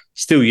season.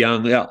 Still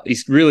young.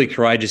 He's really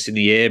courageous in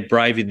the air,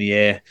 brave in the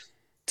air,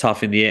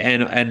 tough in the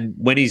air. And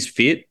when he's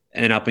fit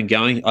and up and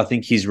going, I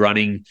think he's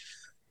running,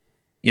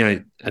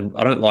 and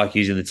I don't like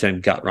using the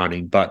term gut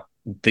running, but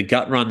the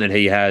gut run that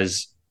he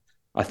has,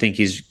 I think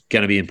is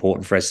going to be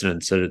important for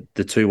Essendon. So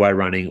the two-way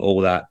running,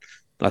 all that,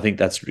 I think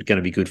that's going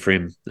to be good for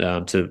him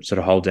to sort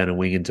of hold down a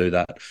wing and do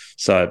that.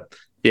 So,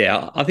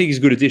 I think he's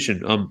a good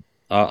addition.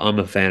 I'm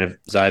a fan of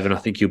Xavier, and I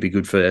think he'll be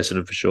good for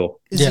Essendon for sure.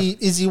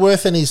 Is he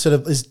worth any sort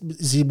of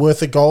is he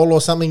worth a goal or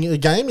something a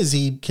game?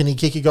 Can he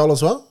kick a goal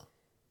as well?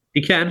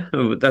 He can.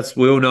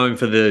 We all know him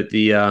for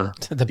the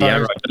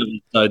arrow.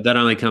 So that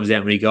only comes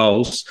out when he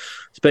goals.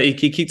 But he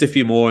kicked a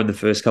few more in the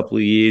first couple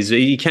of years.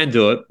 He can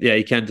do it. Yeah,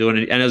 he can do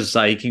it. And as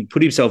I say, he can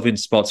put himself in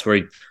spots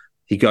where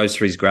he goes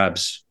for his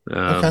grabs.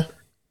 Okay.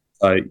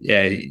 So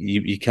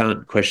you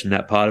can't question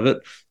that part of it.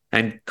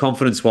 And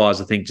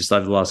confidence-wise, I think just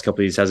over the last couple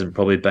of years hasn't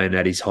probably been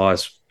at his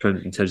highest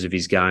in terms of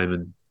his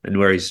game and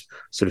where he's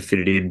sort of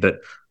fitted in.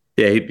 But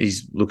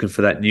he's looking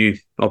for that new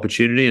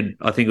opportunity, and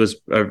I think it was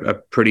a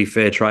pretty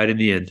fair trade in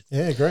the end.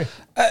 Yeah, I agree.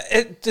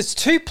 There's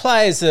two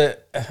players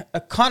that are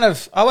kind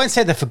of, I won't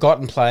say they're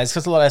forgotten players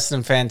because a lot of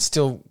Essendon fans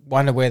still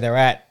wonder where they're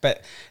at,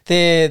 but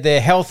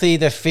they're healthy,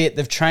 they're fit,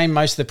 they've trained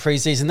most of the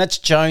preseason. That's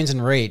Jones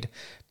and Reid.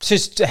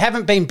 Just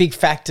haven't been big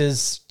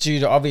factors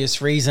due to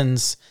obvious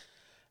reasons.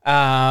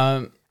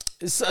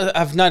 So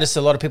I've noticed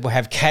a lot of people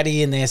have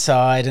Caddy in their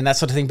side and that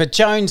sort of thing. But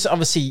Jones,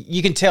 obviously,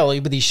 you can tell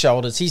with his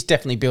shoulders, he's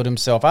definitely built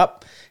himself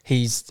up.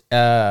 He's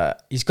got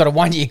a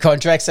 1-year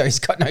contract, so he's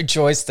got no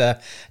choice to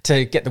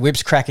get the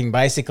whips cracking,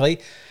 basically.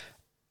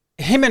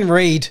 Him and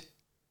Reid,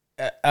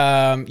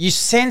 you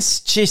sense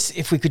just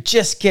if we could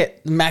just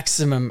get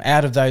maximum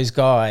out of those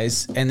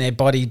guys and their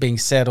body being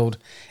settled,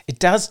 it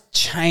does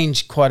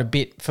change quite a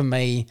bit for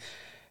me.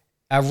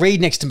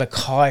 Reid next to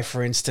Mackay,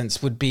 for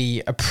instance, would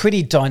be a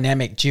pretty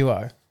dynamic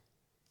duo.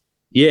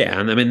 Yeah,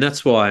 and I mean,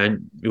 that's why,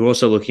 and we're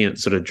also looking at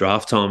sort of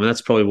draft time, and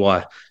that's probably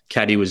why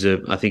Caddy was,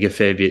 I think, a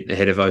fair bit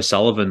ahead of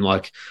O'Sullivan.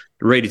 Like,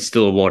 Reid is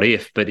still a what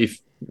if, but if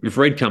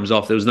Reid comes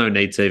off, there was no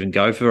need to even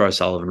go for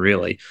O'Sullivan,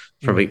 really,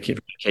 from a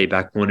key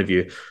back point of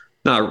view.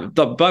 No,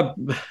 both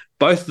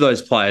of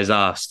those players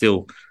are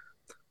still,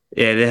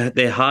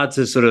 they're hard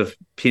to sort of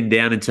pin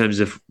down in terms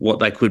of what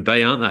they could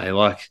be, aren't they?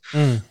 Like,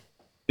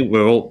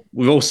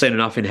 we've all seen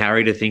enough in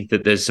Harry to think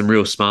that there's some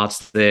real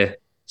smarts there,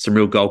 some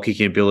real goal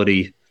kicking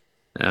ability.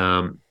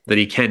 That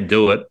he can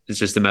do it. It's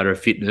just a matter of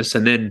fitness.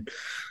 And then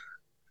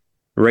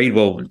Reid,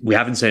 well, we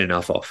haven't seen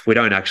enough of. We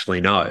don't actually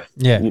know.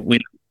 Yeah.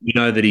 We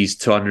know that he's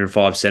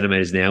 205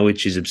 centimetres now,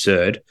 which is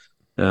absurd.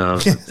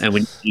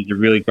 And he's a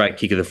really great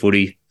kick of the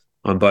footy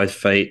on both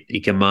feet. He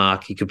can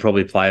mark. He could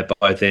probably play at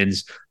both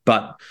ends.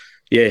 But,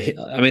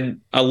 I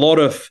mean, a lot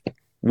of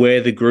where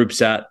the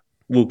group's at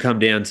will come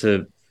down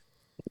to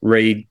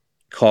Reid,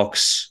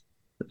 Cox,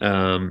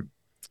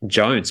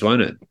 Jones,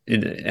 won't it?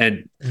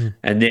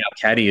 And now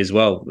Caddy as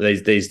well.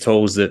 These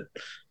tools that,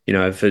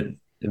 have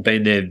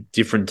been there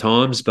different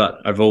times, but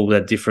have all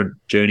had different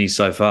journeys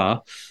so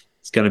far.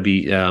 It's going to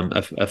be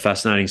a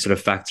fascinating sort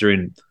of factor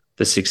in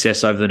the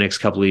success over the next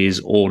couple of years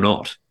or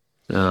not.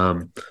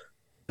 So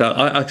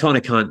I kind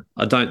of can't.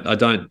 I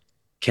don't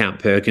count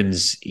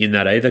Perkins in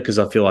that either, because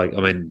I feel like,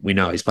 we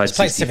know he's played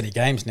 70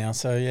 games now,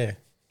 so yeah.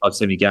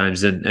 70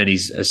 games, and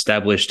he's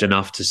established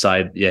enough to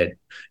say, he's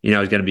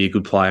going to be a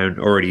good player, and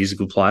already is a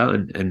good player,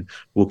 and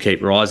will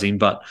keep rising.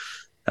 But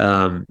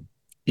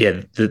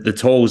the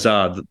tools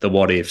are the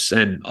what ifs,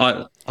 and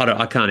I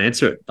can't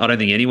answer it. I don't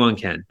think anyone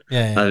can.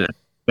 Yeah.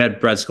 We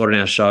had Brad Scott on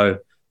our show,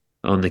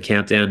 on the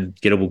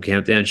Gettable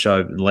Countdown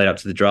show, in the lead up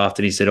to the draft,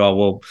 and he said,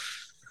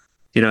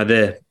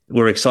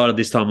 we're excited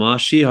this time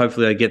last year.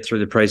 Hopefully they get through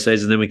the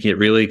preseason, then we can get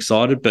really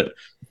excited. But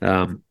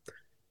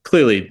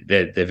clearly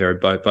they're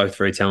both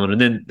very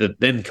talented. And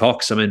then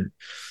Cox. I'd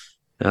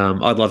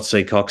love to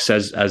see Cox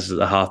as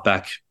the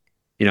halfback.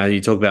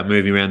 You talk about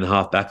moving around the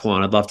half-back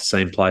line. I'd love to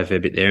see him play a fair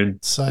bit there and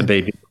be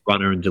a bit of a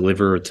runner and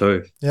deliverer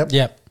too.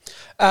 Yep.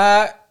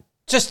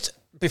 Just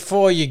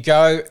before you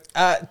go,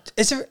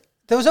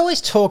 there was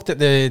always talk that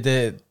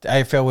the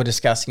AFL were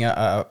discussing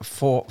a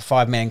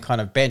 4-5-man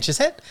kind of bench. Is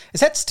that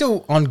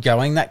still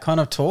ongoing, that kind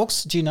of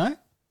talks? Do you know?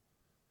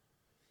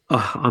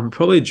 I'm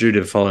probably due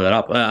to follow that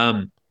up.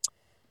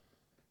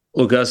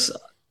 Look, Gus,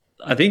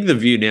 I think the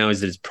view now is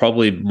that it's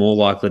probably more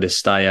likely to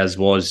stay as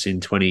was in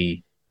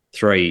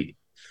 23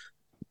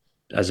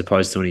 as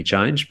opposed to any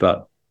change.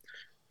 But,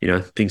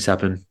 things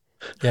happen.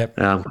 Yep.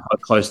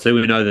 Quite close to.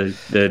 We know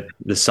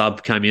the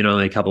sub came in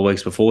only a couple of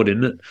weeks before,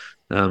 didn't it?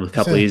 A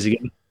couple of years ago.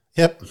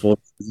 Yep. Before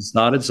the season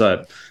started.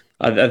 So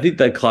I think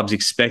that clubs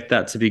expect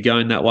that to be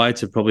going that way,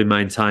 to probably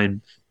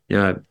maintain,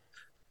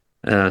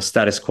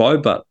 status quo,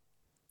 but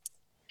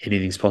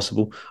anything's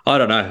possible. I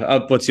don't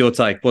know. What's your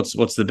take? What's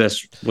the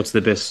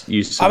best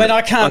use?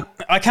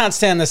 I can't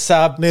stand the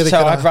sub,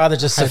 so I'd rather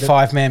just a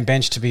 5-man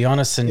bench, to be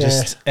honest,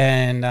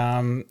 and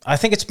I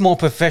think it's more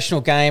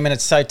professional game, and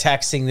it's so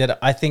taxing that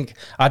I think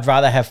I'd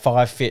rather have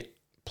 5 fit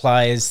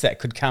players that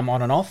could come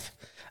on and off.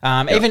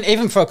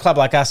 Even for a club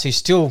like us, who's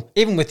still,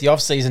 even with the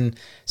off season,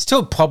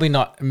 still probably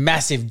not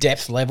massive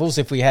depth levels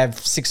if we have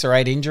 6 or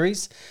 8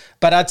 injuries,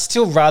 but I'd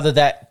still rather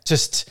that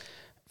just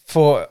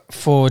for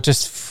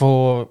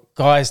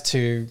guys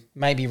to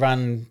maybe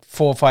run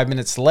 4 or 5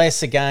 minutes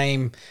less a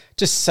game,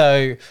 I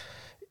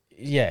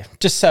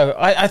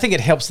think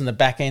it helps in the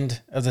back end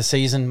of the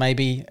season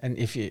maybe, and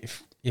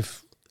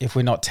if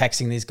we're not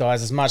taxing these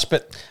guys as much.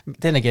 But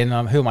then again,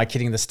 who am I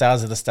kidding? The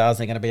stars are the stars.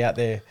 They're going to be out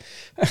there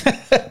as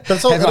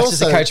much as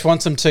the coach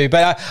wants them to.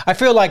 But I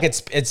feel like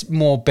it's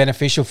more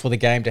beneficial for the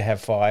game to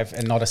have 5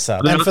 and not a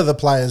sub. And for the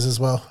players as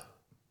well.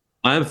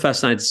 I am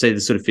fascinated to see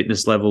the sort of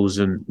fitness levels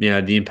and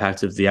the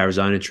impact of the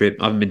Arizona trip.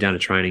 I haven't been down to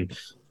training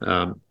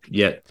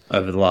yet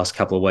over the last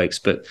couple of weeks,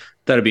 but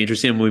that'll be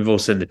interesting. We've all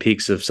seen the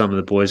pics of some of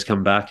the boys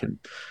come back, and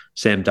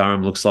Sam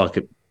Durham looks like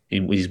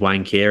he's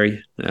Wayne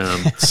Carey.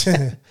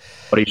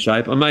 Body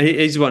shape.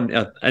 He's one,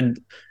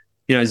 and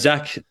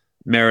Zach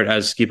Merritt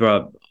as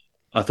skipper.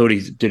 I thought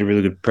he did a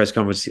really good press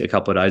conference a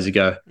couple of days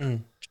ago.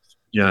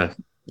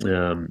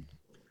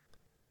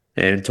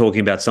 And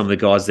talking about some of the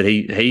guys that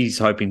he's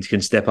hoping can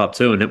step up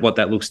to, and what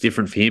that looks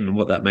different for him, and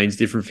what that means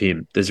different for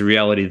him. There's a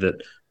reality that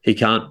he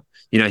can't.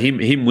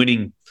 Him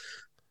winning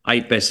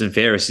 8 best and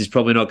fairest is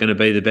probably not going to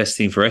be the best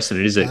thing for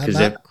Essendon, is it? Because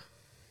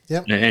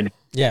and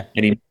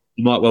he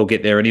might well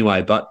get there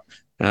anyway, but.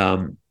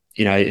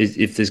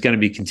 If there's going to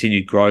be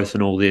continued growth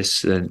and all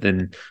this,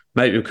 then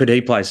maybe could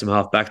he play some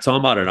half-back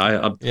time? I don't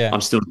know.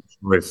 I'm still not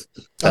sure if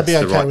I'd be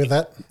okay with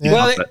that. Yeah.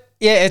 Well,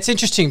 it's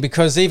interesting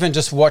because even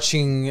just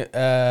watching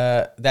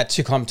that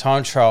 2-kilometre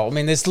time trial,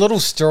 there's little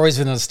stories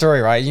within the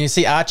story, right? You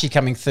see Archie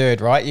coming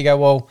 3rd, right? You go,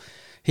 well,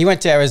 he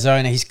went to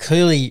Arizona. He's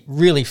clearly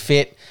really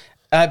fit.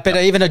 But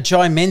even a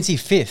Jai Menzie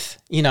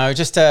 5th,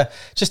 just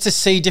to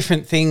see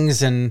different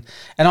things. And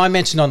I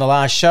mentioned on the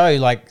last show,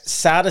 like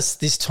Sardis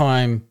this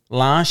time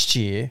last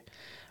year,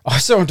 I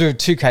saw him do a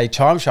 2K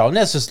time trial, and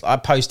I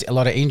post a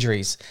lot of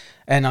injuries.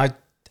 And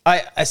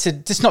I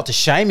said, just not to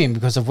shame him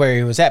because of where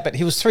he was at, but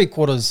he was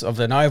 3/4 of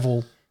an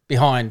oval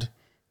behind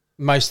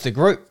most of the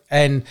group.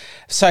 And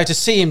so to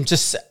see him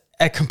just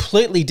a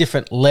completely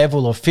different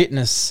level of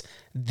fitness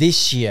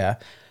this year,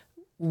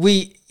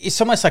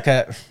 it's almost like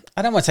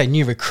I don't want to say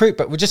new recruit,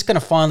 but we're just going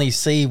to finally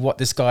see what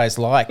this guy is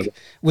like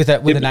with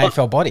an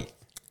AFL body.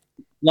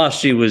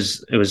 Last year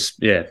was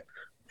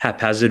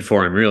haphazard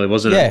for him, really,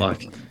 wasn't it?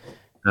 Like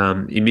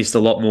he missed a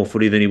lot more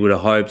footy than he would have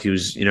hoped. He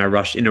was in a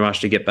rush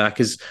to get back,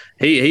 because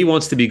he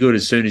wants to be good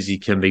as soon as he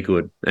can be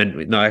good.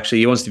 And no, actually,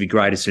 he wants to be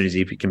great as soon as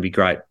he can be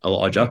great,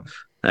 Elijah,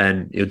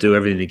 and he'll do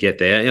everything to get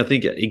there. And I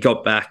think he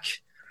got back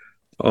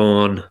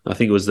on, I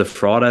think it was the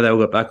Friday. They all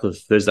got back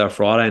with Thursday or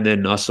Friday, and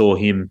then I saw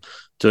him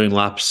doing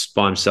laps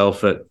by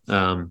himself at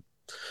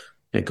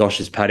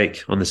Gosh's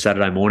paddock on the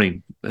Saturday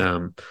morning,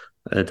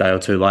 a day or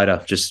two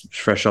later, just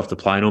fresh off the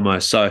plane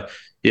almost. So,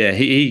 yeah,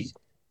 he's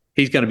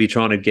he's going to be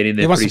trying to get in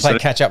there. He wants to pretty play soon.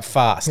 catch up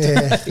fast.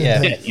 Yeah.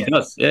 yeah. Yeah, he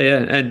does.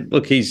 Yeah. And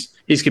look, he's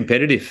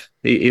competitive.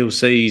 He'll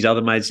see his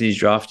other mates in his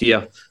draft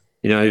year,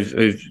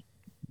 who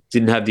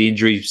didn't have the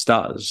injury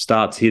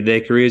starts here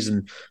their careers,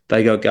 and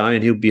they got going.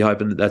 And he'll be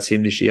hoping that that's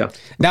him this year.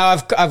 Now,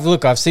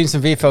 I've seen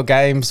some VFL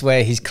games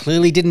where he's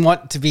clearly didn't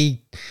want to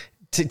be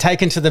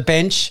taken to the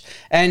bench,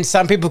 and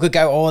some people could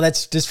go, "Oh,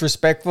 that's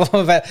disrespectful."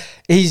 But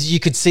you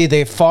could see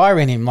the fire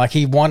in him, like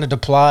he wanted to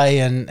play,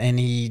 and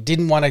he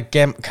didn't want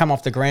to come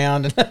off the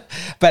ground.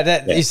 But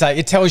it's like,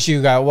 it tells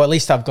you, well, at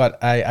least I've got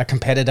a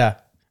competitor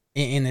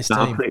in this team.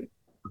 I'm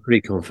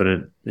pretty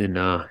confident in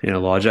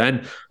Elijah,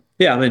 and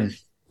yeah, I mean,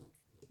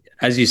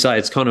 as you say,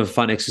 it's kind of a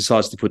fun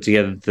exercise to put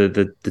together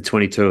the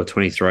 22 or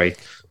 23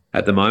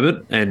 at the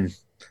moment, and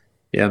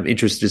yeah, I'm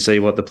interested to see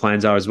what the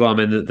plans are as well.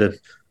 I mean,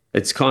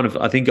 it's kind of,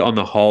 I think on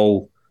the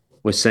whole,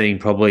 we're seeing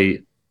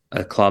probably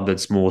a club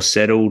that's more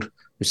settled.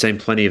 We've seen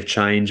plenty of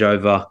change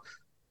over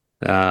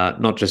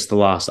not just the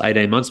last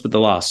 18 months, but the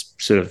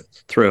last sort of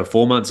 3 or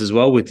 4 months as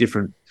well, with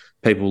different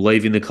people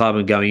leaving the club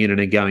and going in and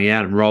then going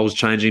out, and roles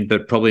changing,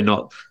 but probably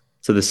not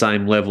to the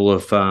same level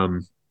of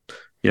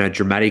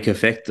dramatic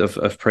effect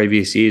of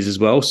previous years as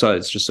well. So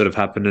it's just sort of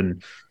happened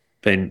and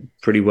been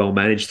pretty well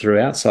managed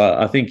throughout. So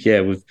I think,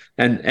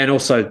 and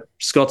also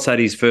Scott's had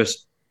his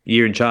first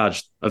year in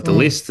charge of the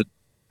list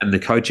and the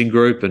coaching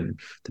group and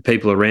the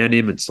people around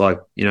him. It's like,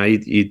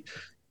 he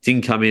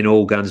didn't come in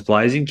all guns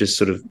blazing, just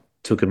sort of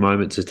took a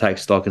moment to take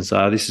stock and say,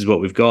 oh, this is what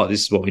we've got,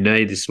 this is what we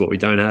need, this is what we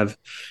don't have.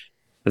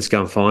 Let's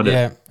go and find it.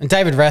 Yeah, and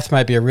David Rath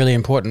may be a really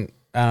important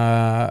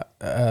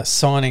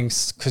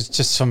signings, because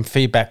just some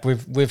feedback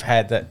we've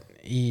had that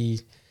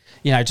he,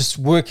 just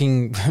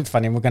working,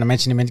 funny, we're going to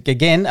mention him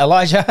again,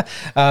 Elijah,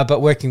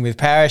 but working with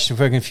Parrish and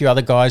working with a few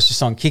other guys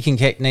just on kicking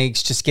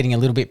techniques, just getting a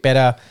little bit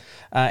better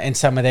in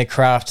some of their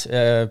craft.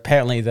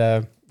 Apparently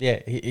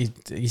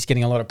he's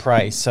getting a lot of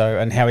praise. So,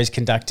 and how he's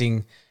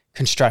constructing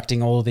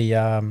all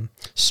the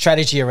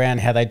strategy around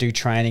how they do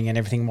training and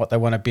everything, what they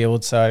want to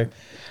build. So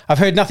I've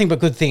heard nothing but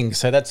good things.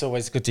 So that's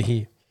always good to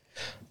hear.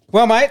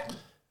 Well, mate,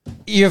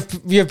 you've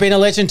been a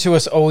legend to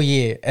us all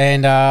year,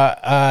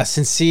 and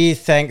sincere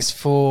thanks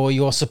for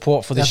your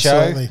support for the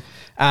show.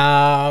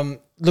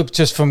 Look,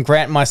 just from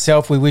Grant and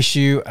myself, we wish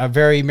you a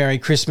very Merry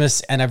Christmas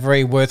and a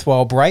very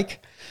worthwhile break.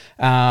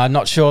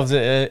 Not sure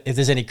if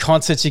there's any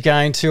concerts you're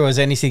going to, or is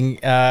anything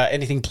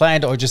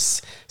planned, or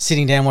just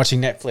sitting down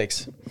watching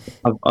Netflix?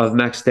 I've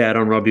maxed out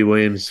on Robbie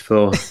Williams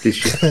for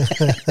this year.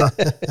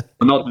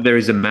 Not that there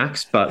is a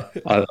max, but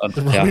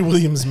Robbie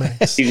Williams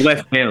max. He's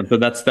left town, so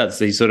that's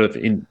he sort of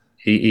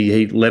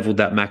he leveled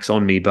that max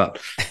on me, but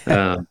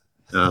we'll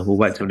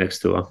wait till next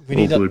tour. We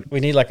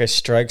need like a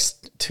Strokes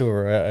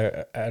tour,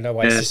 an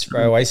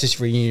Oasis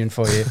reunion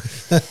for you.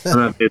 I don't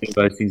know if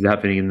those things are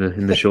happening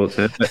in the short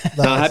term.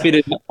 But, happy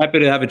to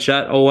have a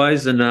chat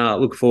always, and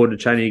look forward to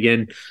chatting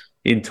again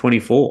in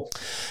 24.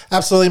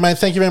 Absolutely, mate.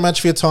 Thank you very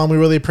much for your time. We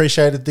really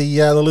appreciate it.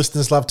 The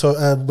listeners love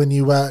to when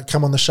you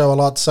come on the show a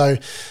lot. So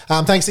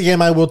thanks again,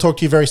 mate. We'll talk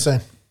to you very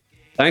soon.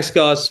 Thanks,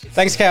 guys.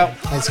 Thanks, Cal.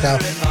 Thanks, Cal. I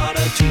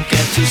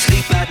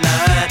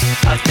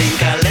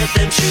think I let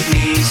them shoot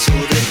me so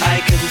that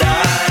I can die.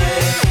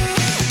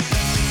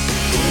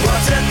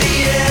 What's at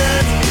the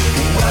end?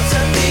 What's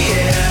at the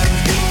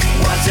end?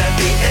 What's at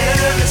the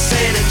end? This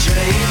ain't a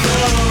dream.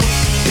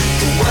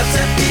 What's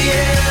at the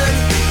end?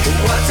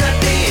 What's at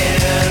the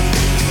end?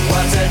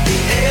 What's at the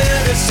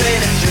end? This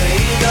ain't a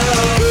dream.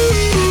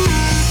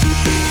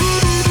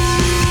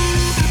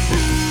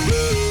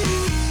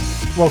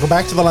 Welcome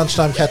back to the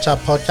Lunchtime Catch Up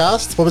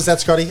podcast. What was that,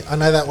 Scotty? I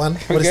know that one.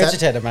 What is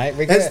that? Mate.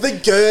 It's the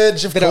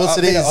Gurge, of course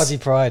it is. Bit of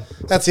Aussie pride.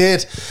 That's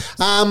it.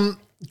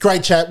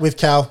 Great chat with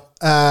Cal.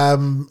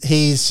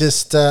 He's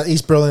just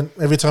he's brilliant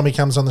every time he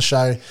comes on the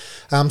show.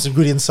 Some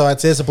good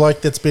insights. There's a bloke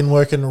that's been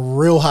working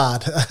real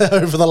hard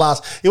over the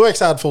last. He works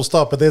hard, full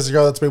stop. But there's a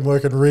guy that's been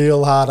working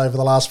real hard over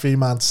the last few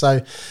months.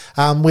 So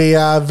we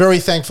are very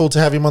thankful to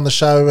have him on the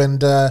show,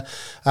 and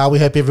we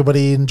hope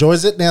everybody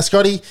enjoys it. Now,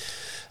 Scotty.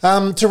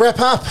 To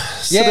wrap up.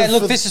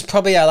 This is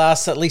probably our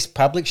last, at least,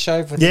 public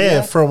show for the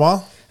year. For a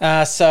while.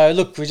 So,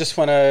 look, we just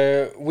want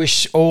to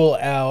wish all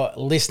our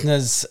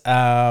listeners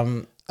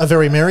a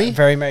very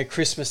Merry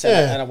Christmas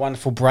and a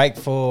wonderful break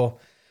for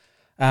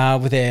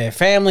with their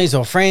families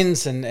or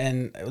friends.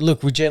 And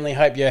look, we generally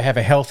hope you have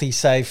a healthy,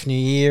 safe New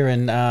Year.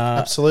 And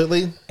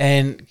absolutely.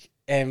 And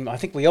I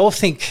think we're all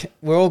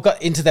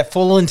got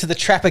fall into the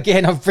trap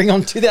again of bring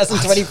on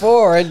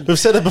 2024. And we've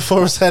said it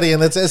before, Sadie,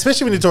 and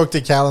especially when you talk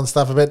to Cal and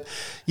stuff a bit.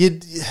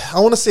 I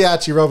want to see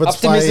Archie Roberts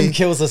optimism play.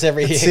 kills us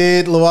every year.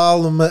 Sid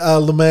Lowell,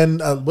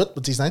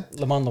 what's his name?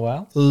 Lamont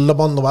Lowell.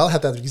 Lamont Lowell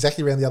had that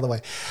exactly around the other way.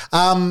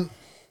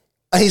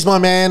 He's my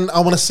man. I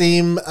want to see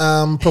him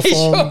perform. He's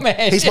your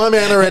man. He's my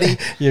man already.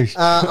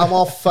 I'm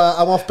off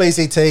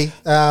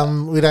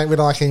BZT. We don't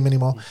like him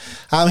anymore.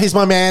 He's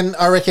my man.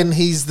 I reckon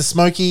he's the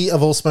Smokey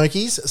of all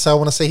Smokies. So I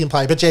want to see him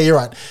play. But yeah, you're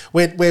right.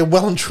 We're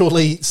well and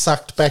truly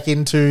sucked back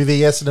into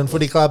the Essendon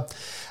Footy Club.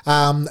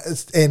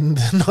 in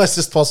the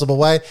nicest possible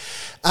way.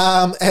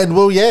 And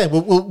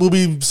we'll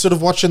be sort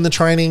of watching the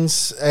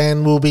trainings,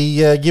 and we'll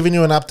be giving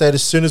you an update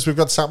as soon as we've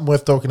got something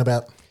worth talking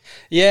about.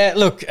 Yeah,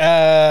 look,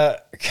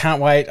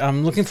 can't wait.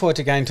 I'm looking forward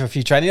to going to a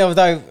few training,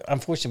 although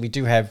unfortunately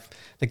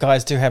the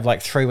guys do have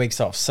like 3 weeks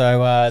off.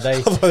 So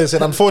they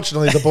said,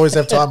 unfortunately, the boys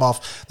have time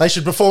off. They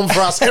should perform for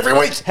us every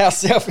week. How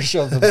selfish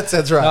of them.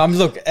 That's right.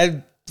 Look,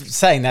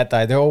 saying that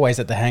though, they're always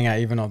at the hangar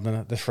even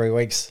on the 3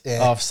 weeks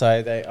off.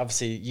 So they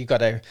obviously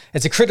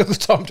it's a critical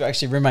time to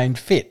actually remain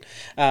fit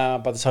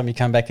by the time you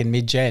come back in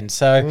mid-Jan.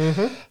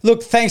 So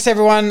look, thanks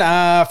everyone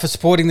for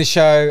supporting the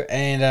show,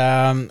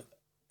 and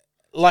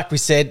like we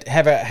said,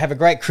 have a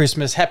great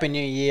Christmas, Happy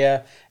New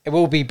Year. It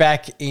will be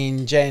back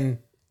in Jan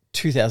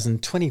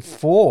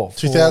 2024.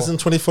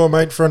 2024,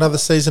 mate, for another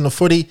season of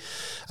footy.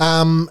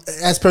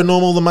 As per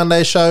normal, the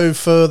Monday show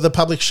for the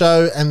public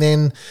show, and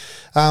then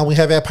we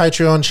have our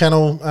Patreon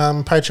channel,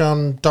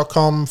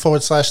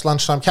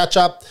 patreon.com/lunchtime catch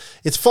up.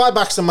 It's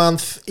 $5 a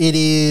month. It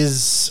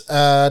is 2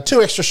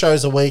 extra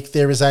shows a week.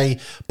 There is a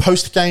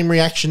post-game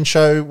reaction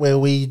show where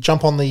we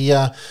jump on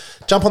the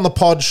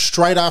pod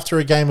straight after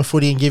a game of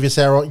footy and give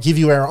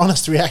you our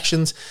honest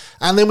reactions.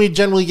 And then we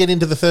generally get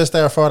into the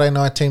Thursday or Friday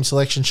night team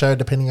selection show,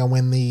 depending on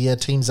when the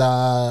teams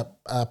are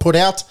put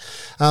out.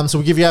 So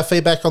we'll give you our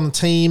feedback on the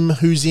team,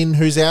 who's in,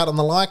 who's out, and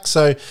the like.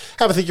 So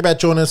have a think about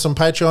joining us on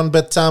Patreon.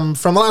 But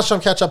from the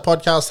Lunchtime Catch Up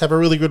podcast, have a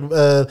really good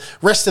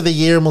rest of the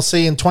year, and we'll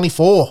see you in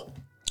 24.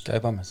 Go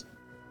Bombers.